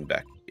glowy thing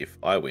back. If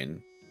I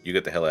win, you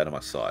get the hell out of my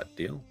sight.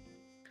 Deal?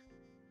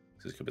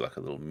 This could be like a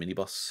little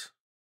mini-boss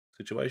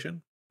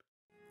situation.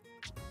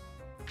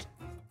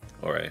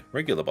 Or a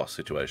regular boss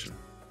situation.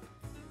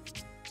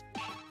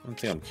 One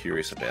thing I'm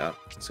curious about.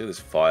 See, this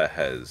fire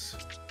has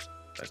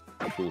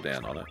a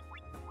cooldown on it.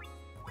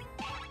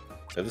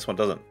 So this one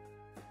doesn't.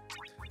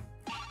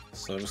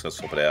 So I'm just going to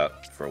swap it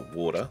out for a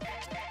water.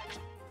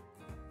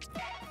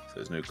 So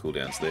there's no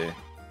cooldowns there.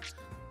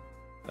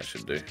 That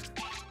should do.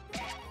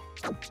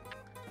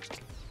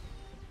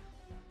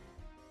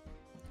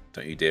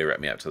 Don't you dare rat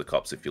me out to the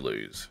cops if you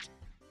lose.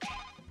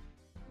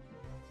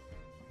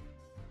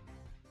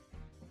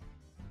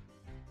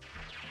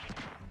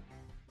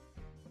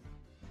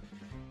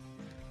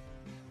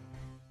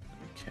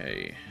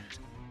 Okay.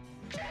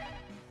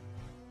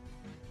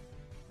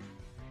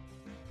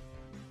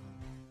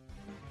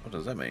 What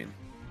does that mean?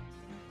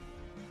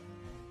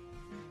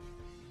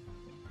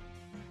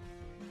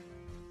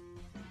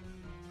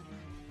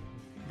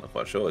 Not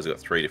quite sure. He's got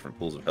 3 different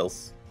pools of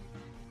health.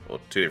 Or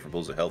 2 different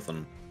pools of health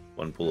and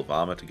 1 pool of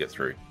armor to get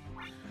through.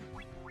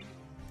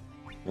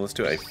 Well, let's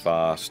do a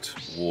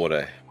fast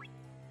water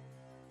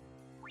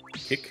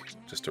kick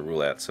just to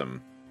rule out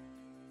some...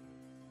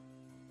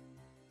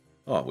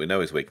 Oh, we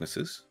know his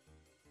weaknesses.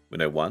 We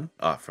know one.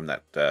 From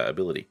that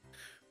ability.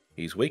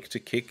 He's weak to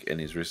kick and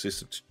he's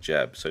resistant to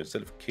jab. So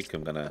instead of kick,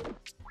 I'm going to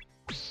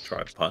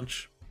try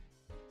punch.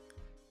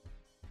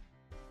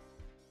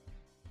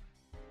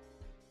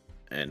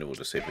 And we'll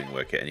just see if we can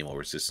work out any more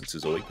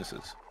resistances or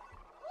weaknesses.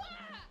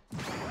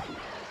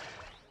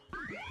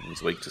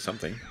 He's weak to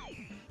something.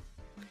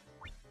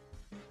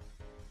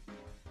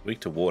 Weak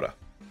to water.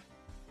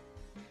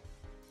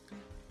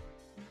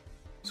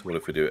 So what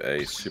if we do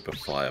a super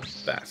fire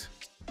bat?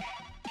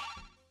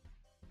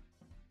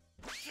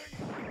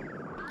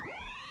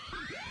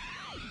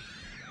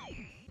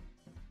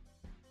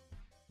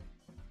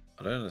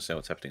 I don't understand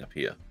what's happening up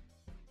here.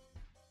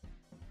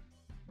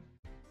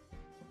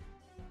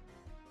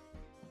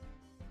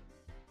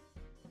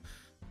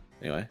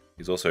 Anyway,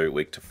 he's also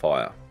weak to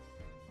fire.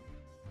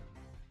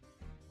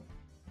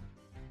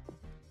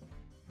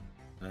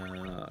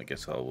 I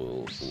guess I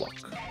will block.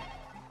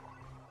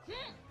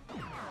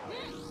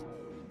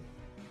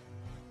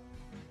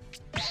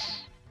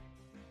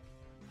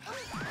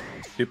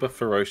 Super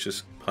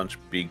ferocious punch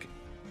big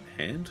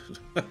hand?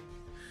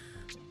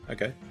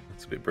 Okay,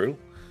 that's a bit brutal.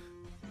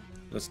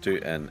 Let's do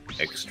an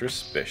extra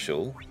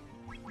special.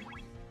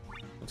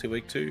 What's he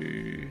weak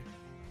to?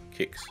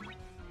 Kicks.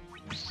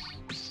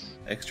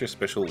 Extra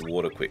special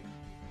water quick.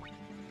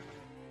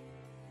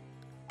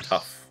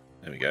 Tough.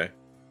 There we go.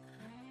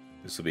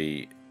 This will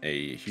be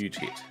a huge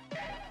hit.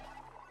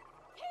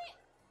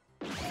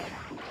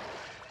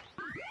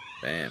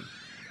 Bam.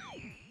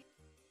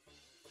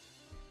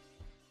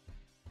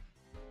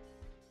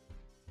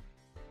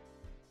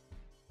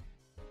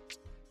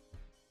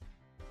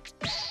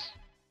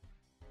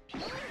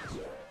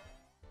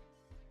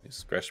 He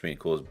scratched me and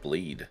caused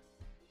bleed.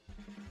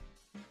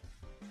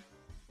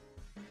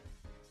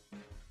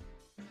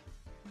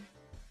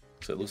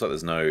 So it looks like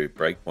there's no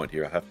breakpoint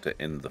here. I have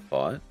to end the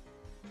fight.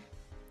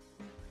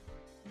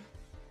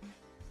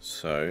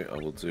 So I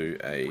will do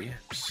a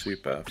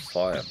super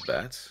fire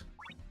bat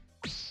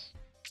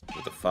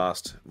with a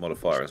fast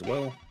modifier as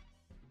well.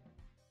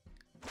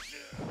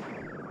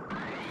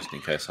 Just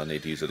in case I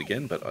need to use it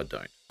again, but I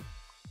don't.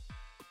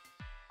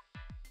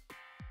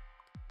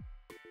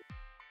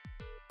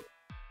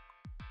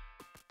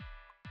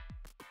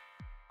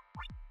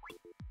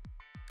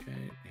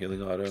 Okay,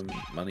 healing item,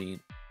 money.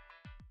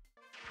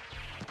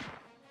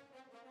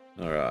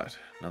 Alright,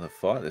 another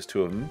fight. There's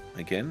two of them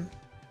again.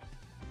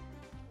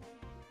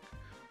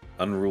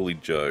 Unruly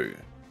Joe.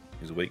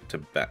 He's weak to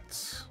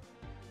bats.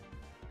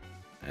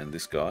 And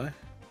this guy,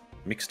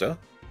 Mixter,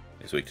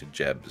 is weak to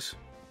jabs.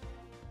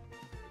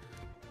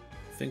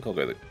 I think I'll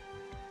go the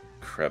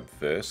crab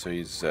first. So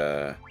he's,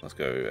 let's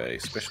go a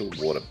special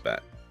water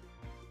bat.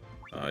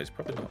 He's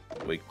probably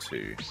not weak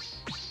to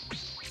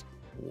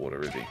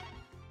water, is he?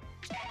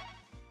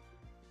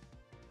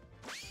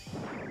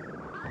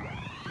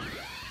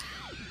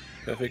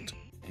 Perfect.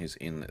 He's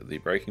in the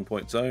breaking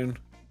point zone.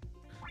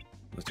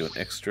 Let's do an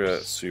extra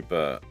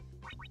super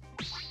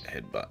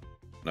headbutt.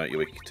 No, you're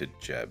weak to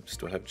jabs.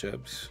 Do I have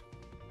jabs?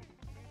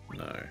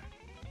 No.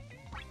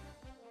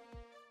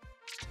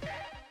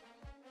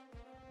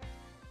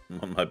 I'm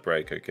on my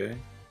break, okay?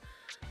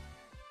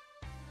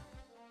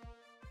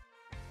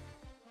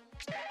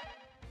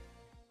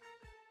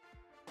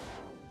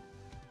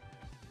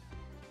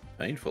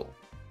 Painful.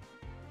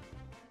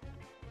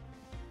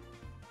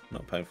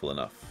 Not painful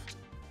enough.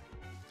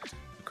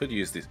 I could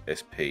use this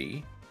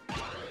SP.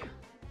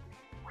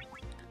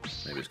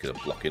 Maybe just get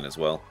a block in as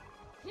well.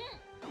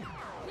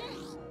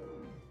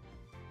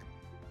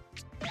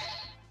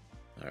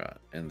 Alright,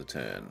 end the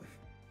turn.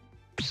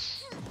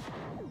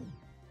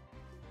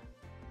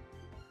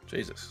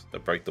 Jesus, they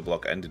break the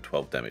block and did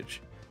 12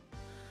 damage.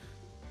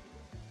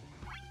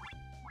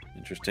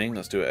 Interesting,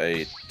 let's do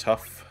a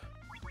tough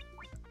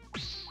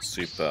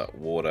super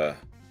water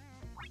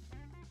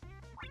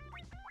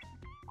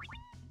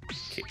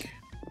kick.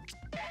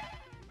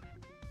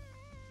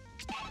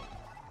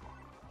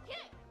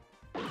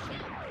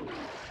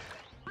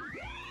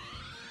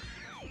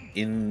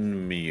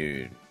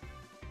 Immune.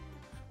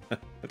 I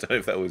don't know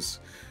if that was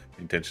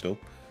intentional,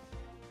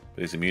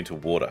 but he's immune to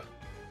water.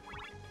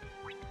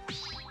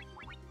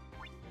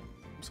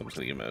 So I'm just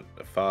going to give him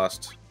a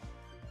fast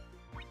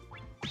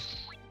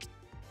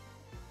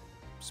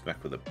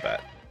smack with a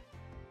bat.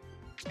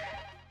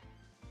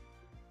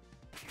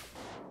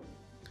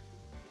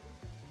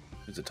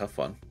 It's a tough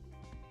one.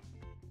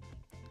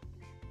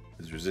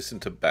 He's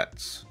resistant to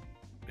bats.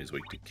 He's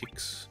weak to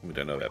kicks. We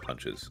don't know about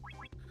punches.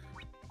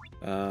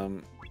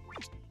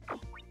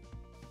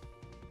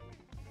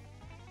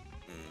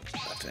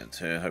 That's end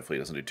turn. Hopefully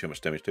he doesn't do too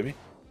much damage to me.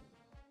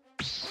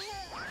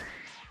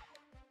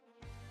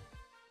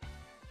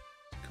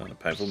 Kind of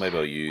painful. Maybe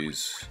I'll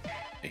use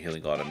a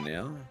healing item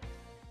now.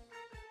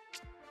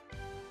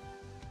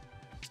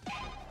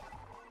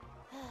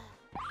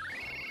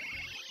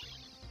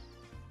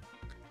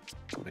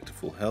 Back to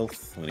full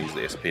health. I'm going to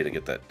use the SP to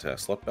get that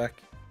slot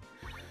back.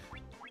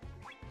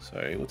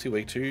 So, what's he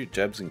weak to?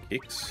 Jabs and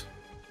kicks.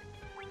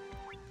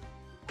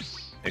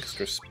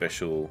 Extra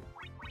special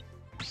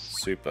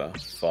super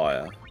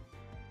fire.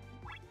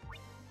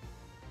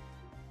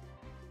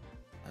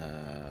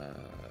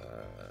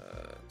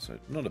 So,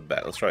 not a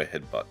bat. Let's try a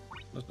headbutt.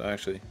 No,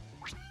 actually.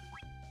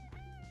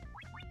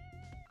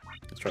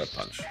 Let's try a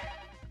punch.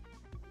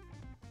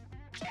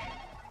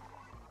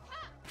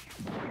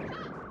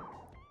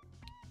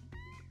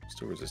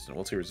 Still resistant.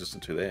 What's he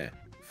resistant to there?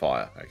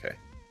 Fire. Okay.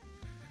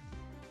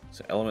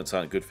 So elements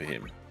aren't good for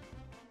him.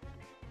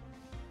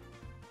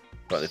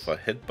 But if I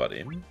headbutt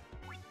him,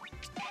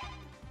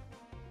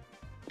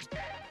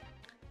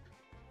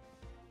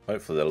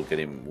 hopefully that'll get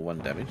him 1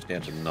 damage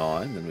down to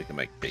 9. Then we can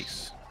make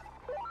peace.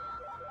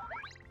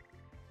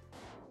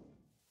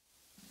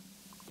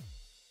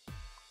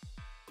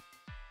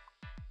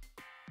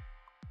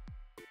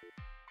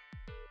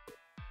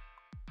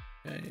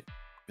 Okay.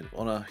 Bit of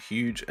honor,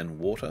 huge, and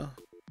water.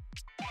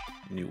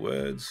 New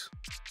words.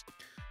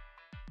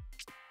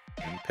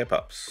 And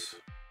pep-ups.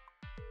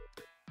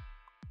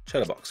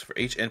 Chatterbox. For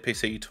each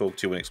NPC you talk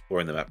to when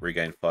exploring the map,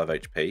 regain 5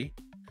 HP.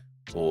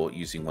 Or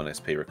using 1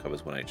 SP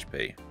recovers 1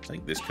 HP. I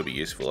think this could be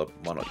useful. I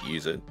might not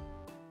use it.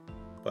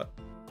 But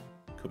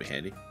could be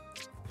handy.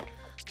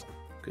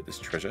 Get this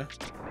treasure.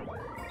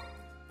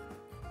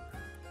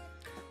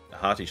 A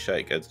hearty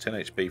shake adds 10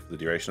 HP for the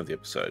duration of the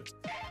episode.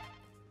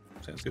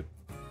 Sounds good.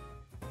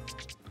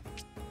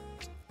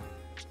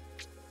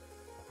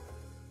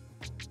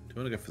 Do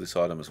you want to go for this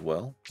item as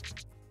well?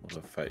 Or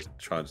do I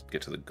try and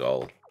get to the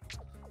goal?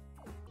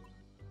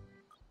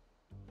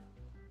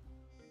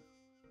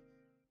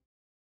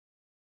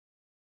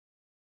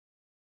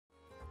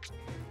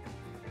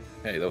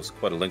 Okay, that was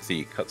quite a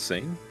lengthy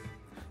cutscene.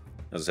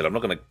 As I said, I'm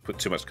not going to put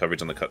too much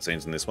coverage on the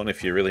cutscenes in this one.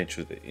 If you're really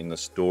interested in the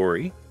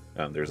story,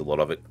 there's a lot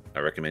of it.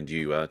 I recommend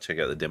you check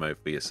out the demo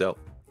for yourself.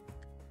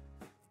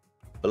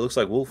 But it looks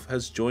like Wolf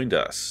has joined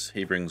us.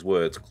 He brings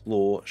words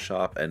claw,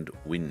 sharp, and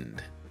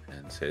wind.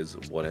 And says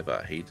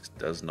whatever. He just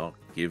does not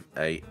give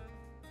a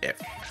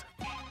F.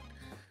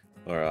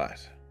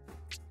 Alright.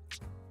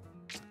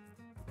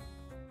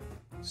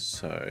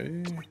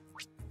 So...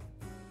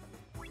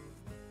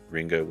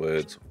 Ringo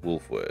words,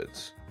 Wolf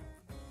words.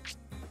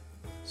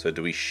 So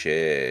do we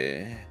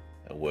share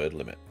a word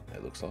limit,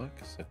 it looks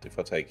like? So if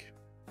I take...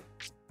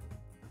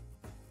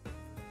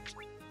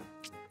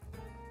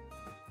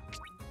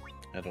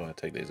 How do I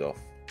take these off?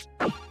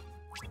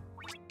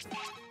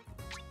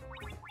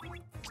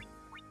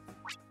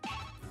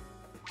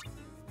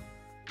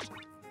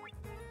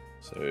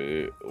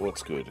 So,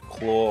 what's good?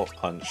 Claw,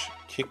 punch,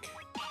 kick,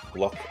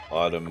 block,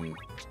 item,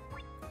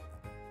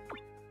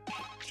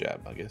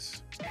 jab, I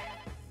guess.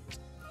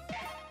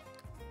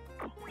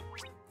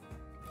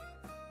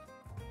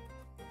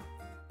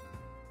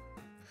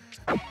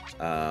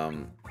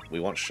 We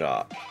want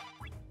sharp.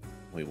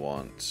 We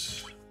want...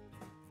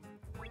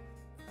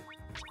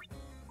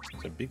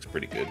 So big's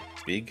pretty good.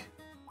 Big.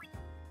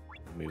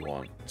 We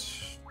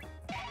want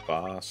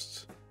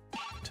fast,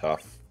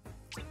 tough.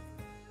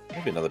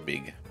 Maybe another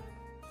big.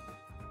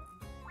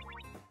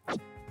 We'll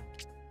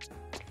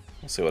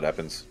see what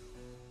happens.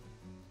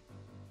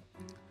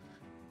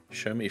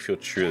 Show me if you're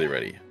truly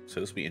ready. So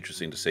this will be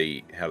interesting to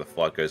see how the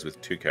fight goes with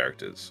 2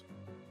 characters.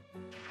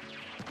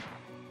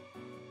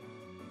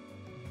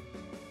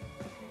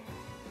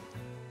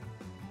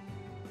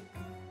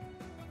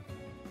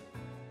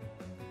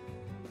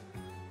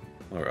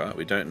 Alright,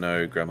 we don't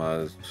know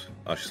Grandma's...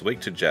 Oh, she's weak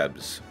to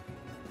jabs.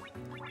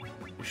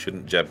 You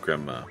shouldn't jab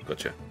Grandma.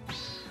 Gotcha.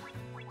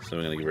 So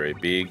we're going to give her a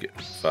big,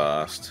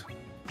 fast,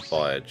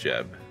 fire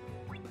jab.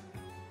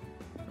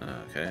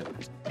 Okay,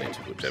 need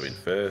to put jab in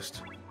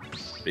first.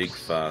 Big,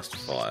 fast,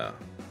 fire.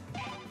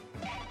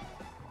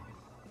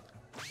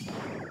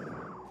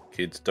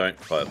 Kids, don't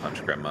fire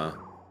punch Grandma.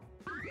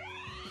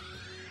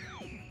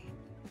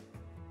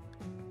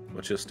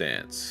 What's your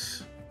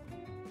stance?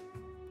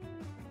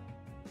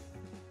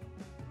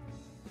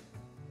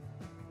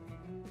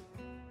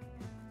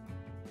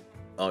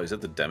 Oh, is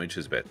that the damage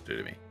she's about to do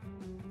to me?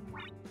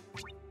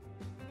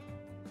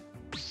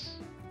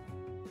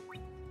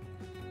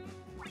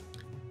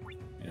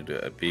 I'm going to do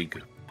a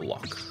big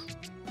block.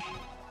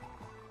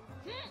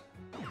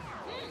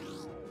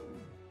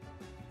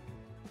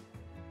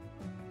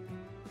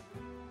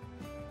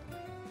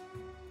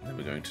 Then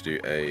we're going to do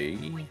a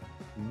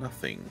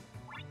nothing.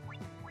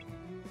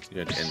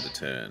 We're going to end the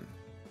turn.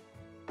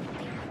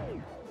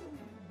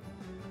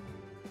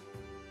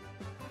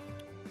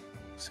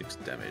 Six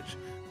damage.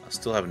 I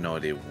still have no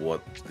idea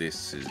what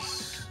this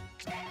is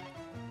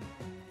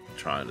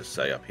trying to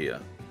say up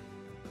here.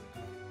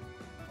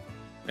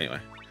 Anyway,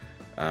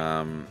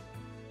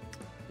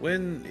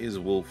 when is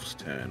Wolf's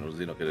turn, or does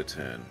he not get a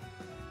turn?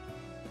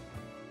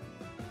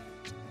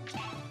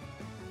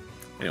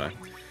 Anyway,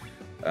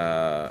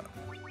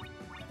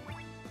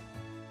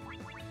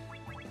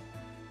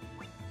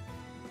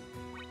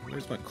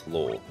 where's my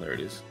claw? There it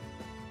is.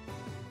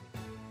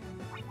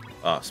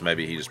 Ah, so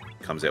maybe he just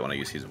comes out when I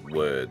use his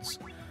words.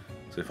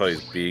 So if I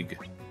use big,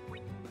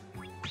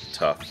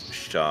 tough,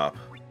 sharp,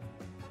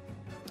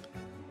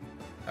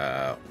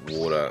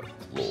 water,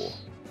 claw.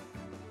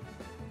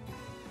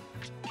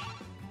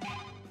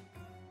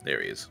 There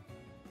he is.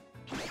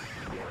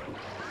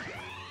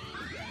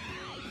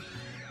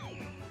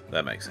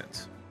 That makes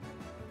sense.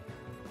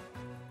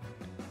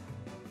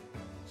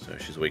 So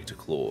she's weak to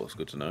claws.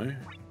 Good to know.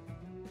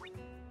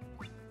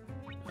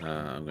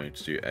 I'm going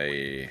to do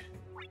a...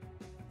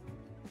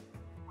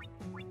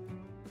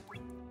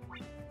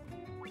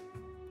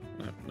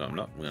 No, I'm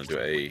not. I'm going to do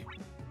a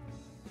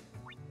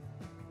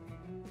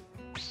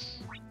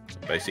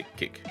basic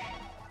kick.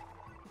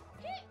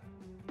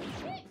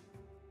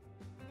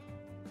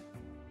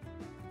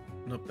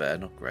 Not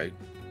bad, not great.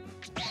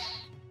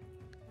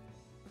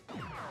 Oh,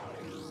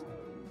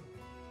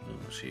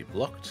 she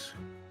blocked.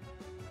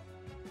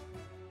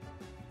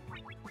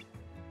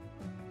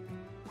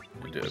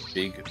 And do a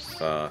big,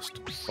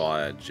 fast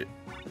fire.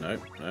 No,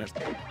 no,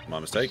 my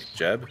mistake.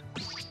 Jab.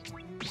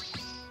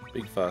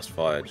 Big, fast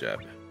fire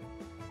jab.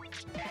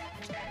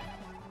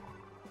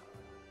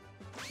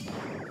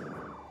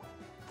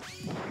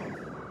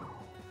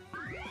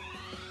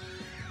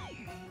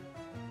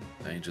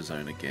 Danger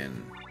zone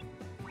again.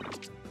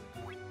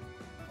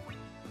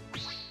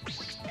 Just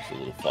a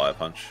little fire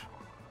punch.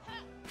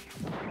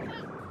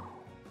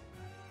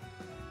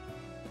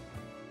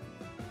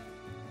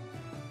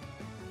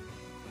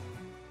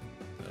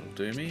 That'll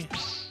do me.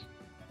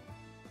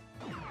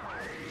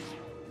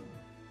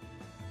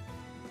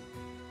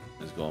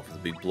 He's going for the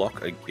big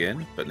block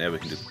again, but now we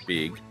can do the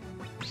big,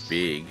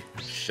 big,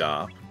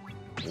 sharp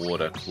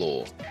water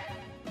claw.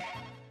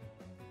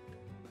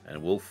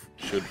 And Wolf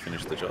should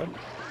finish the job.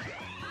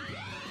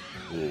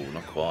 Ooh,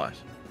 not quite.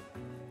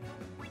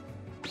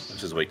 It's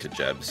just weak to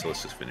jab, so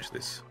let's just finish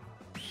this.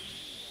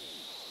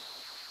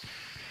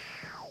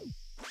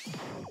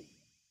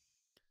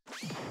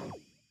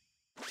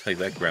 Take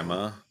that,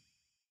 Grandma.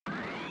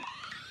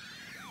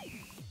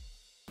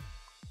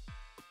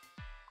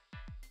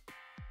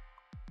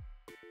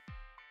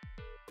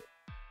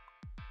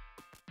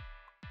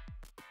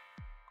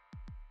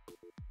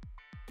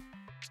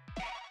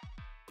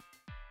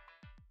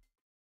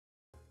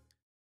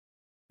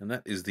 And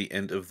that is the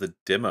end of the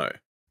demo.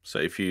 So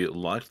if you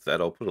liked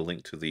that, I'll put a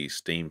link to the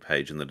Steam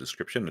page in the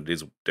description. It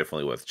is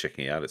definitely worth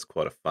checking out. It's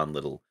quite a fun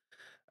little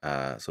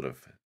sort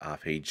of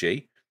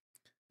RPG.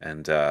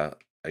 And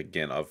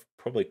again, I've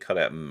probably cut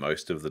out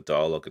most of the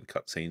dialogue and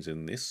cutscenes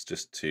in this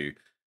just to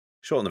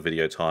shorten the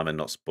video time and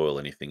not spoil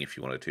anything if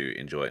you wanted to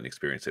enjoy it and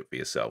experience it for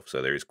yourself.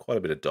 So there is quite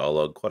a bit of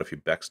dialogue, quite a few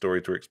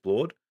backstories to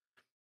explored.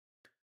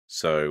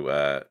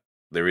 So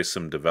there is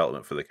some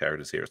development for the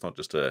characters here. It's not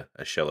just a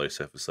shallow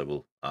surface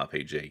level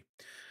RPG.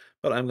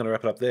 But I'm going to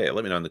wrap it up there.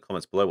 Let me know in the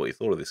comments below what you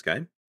thought of this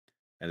game.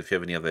 And if you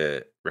have any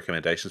other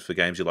recommendations for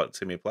games you'd like to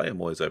see me play, I'm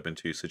always open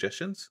to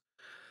suggestions.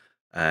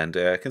 And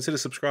consider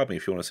subscribing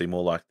if you want to see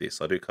more like this.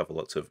 I do cover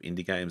lots of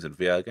indie games and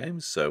VR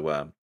games. So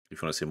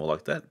if you want to see more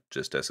like that,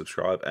 just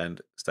subscribe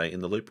and stay in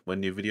the loop when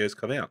new videos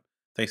come out.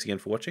 Thanks again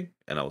for watching,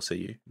 and I will see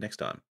you next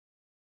time.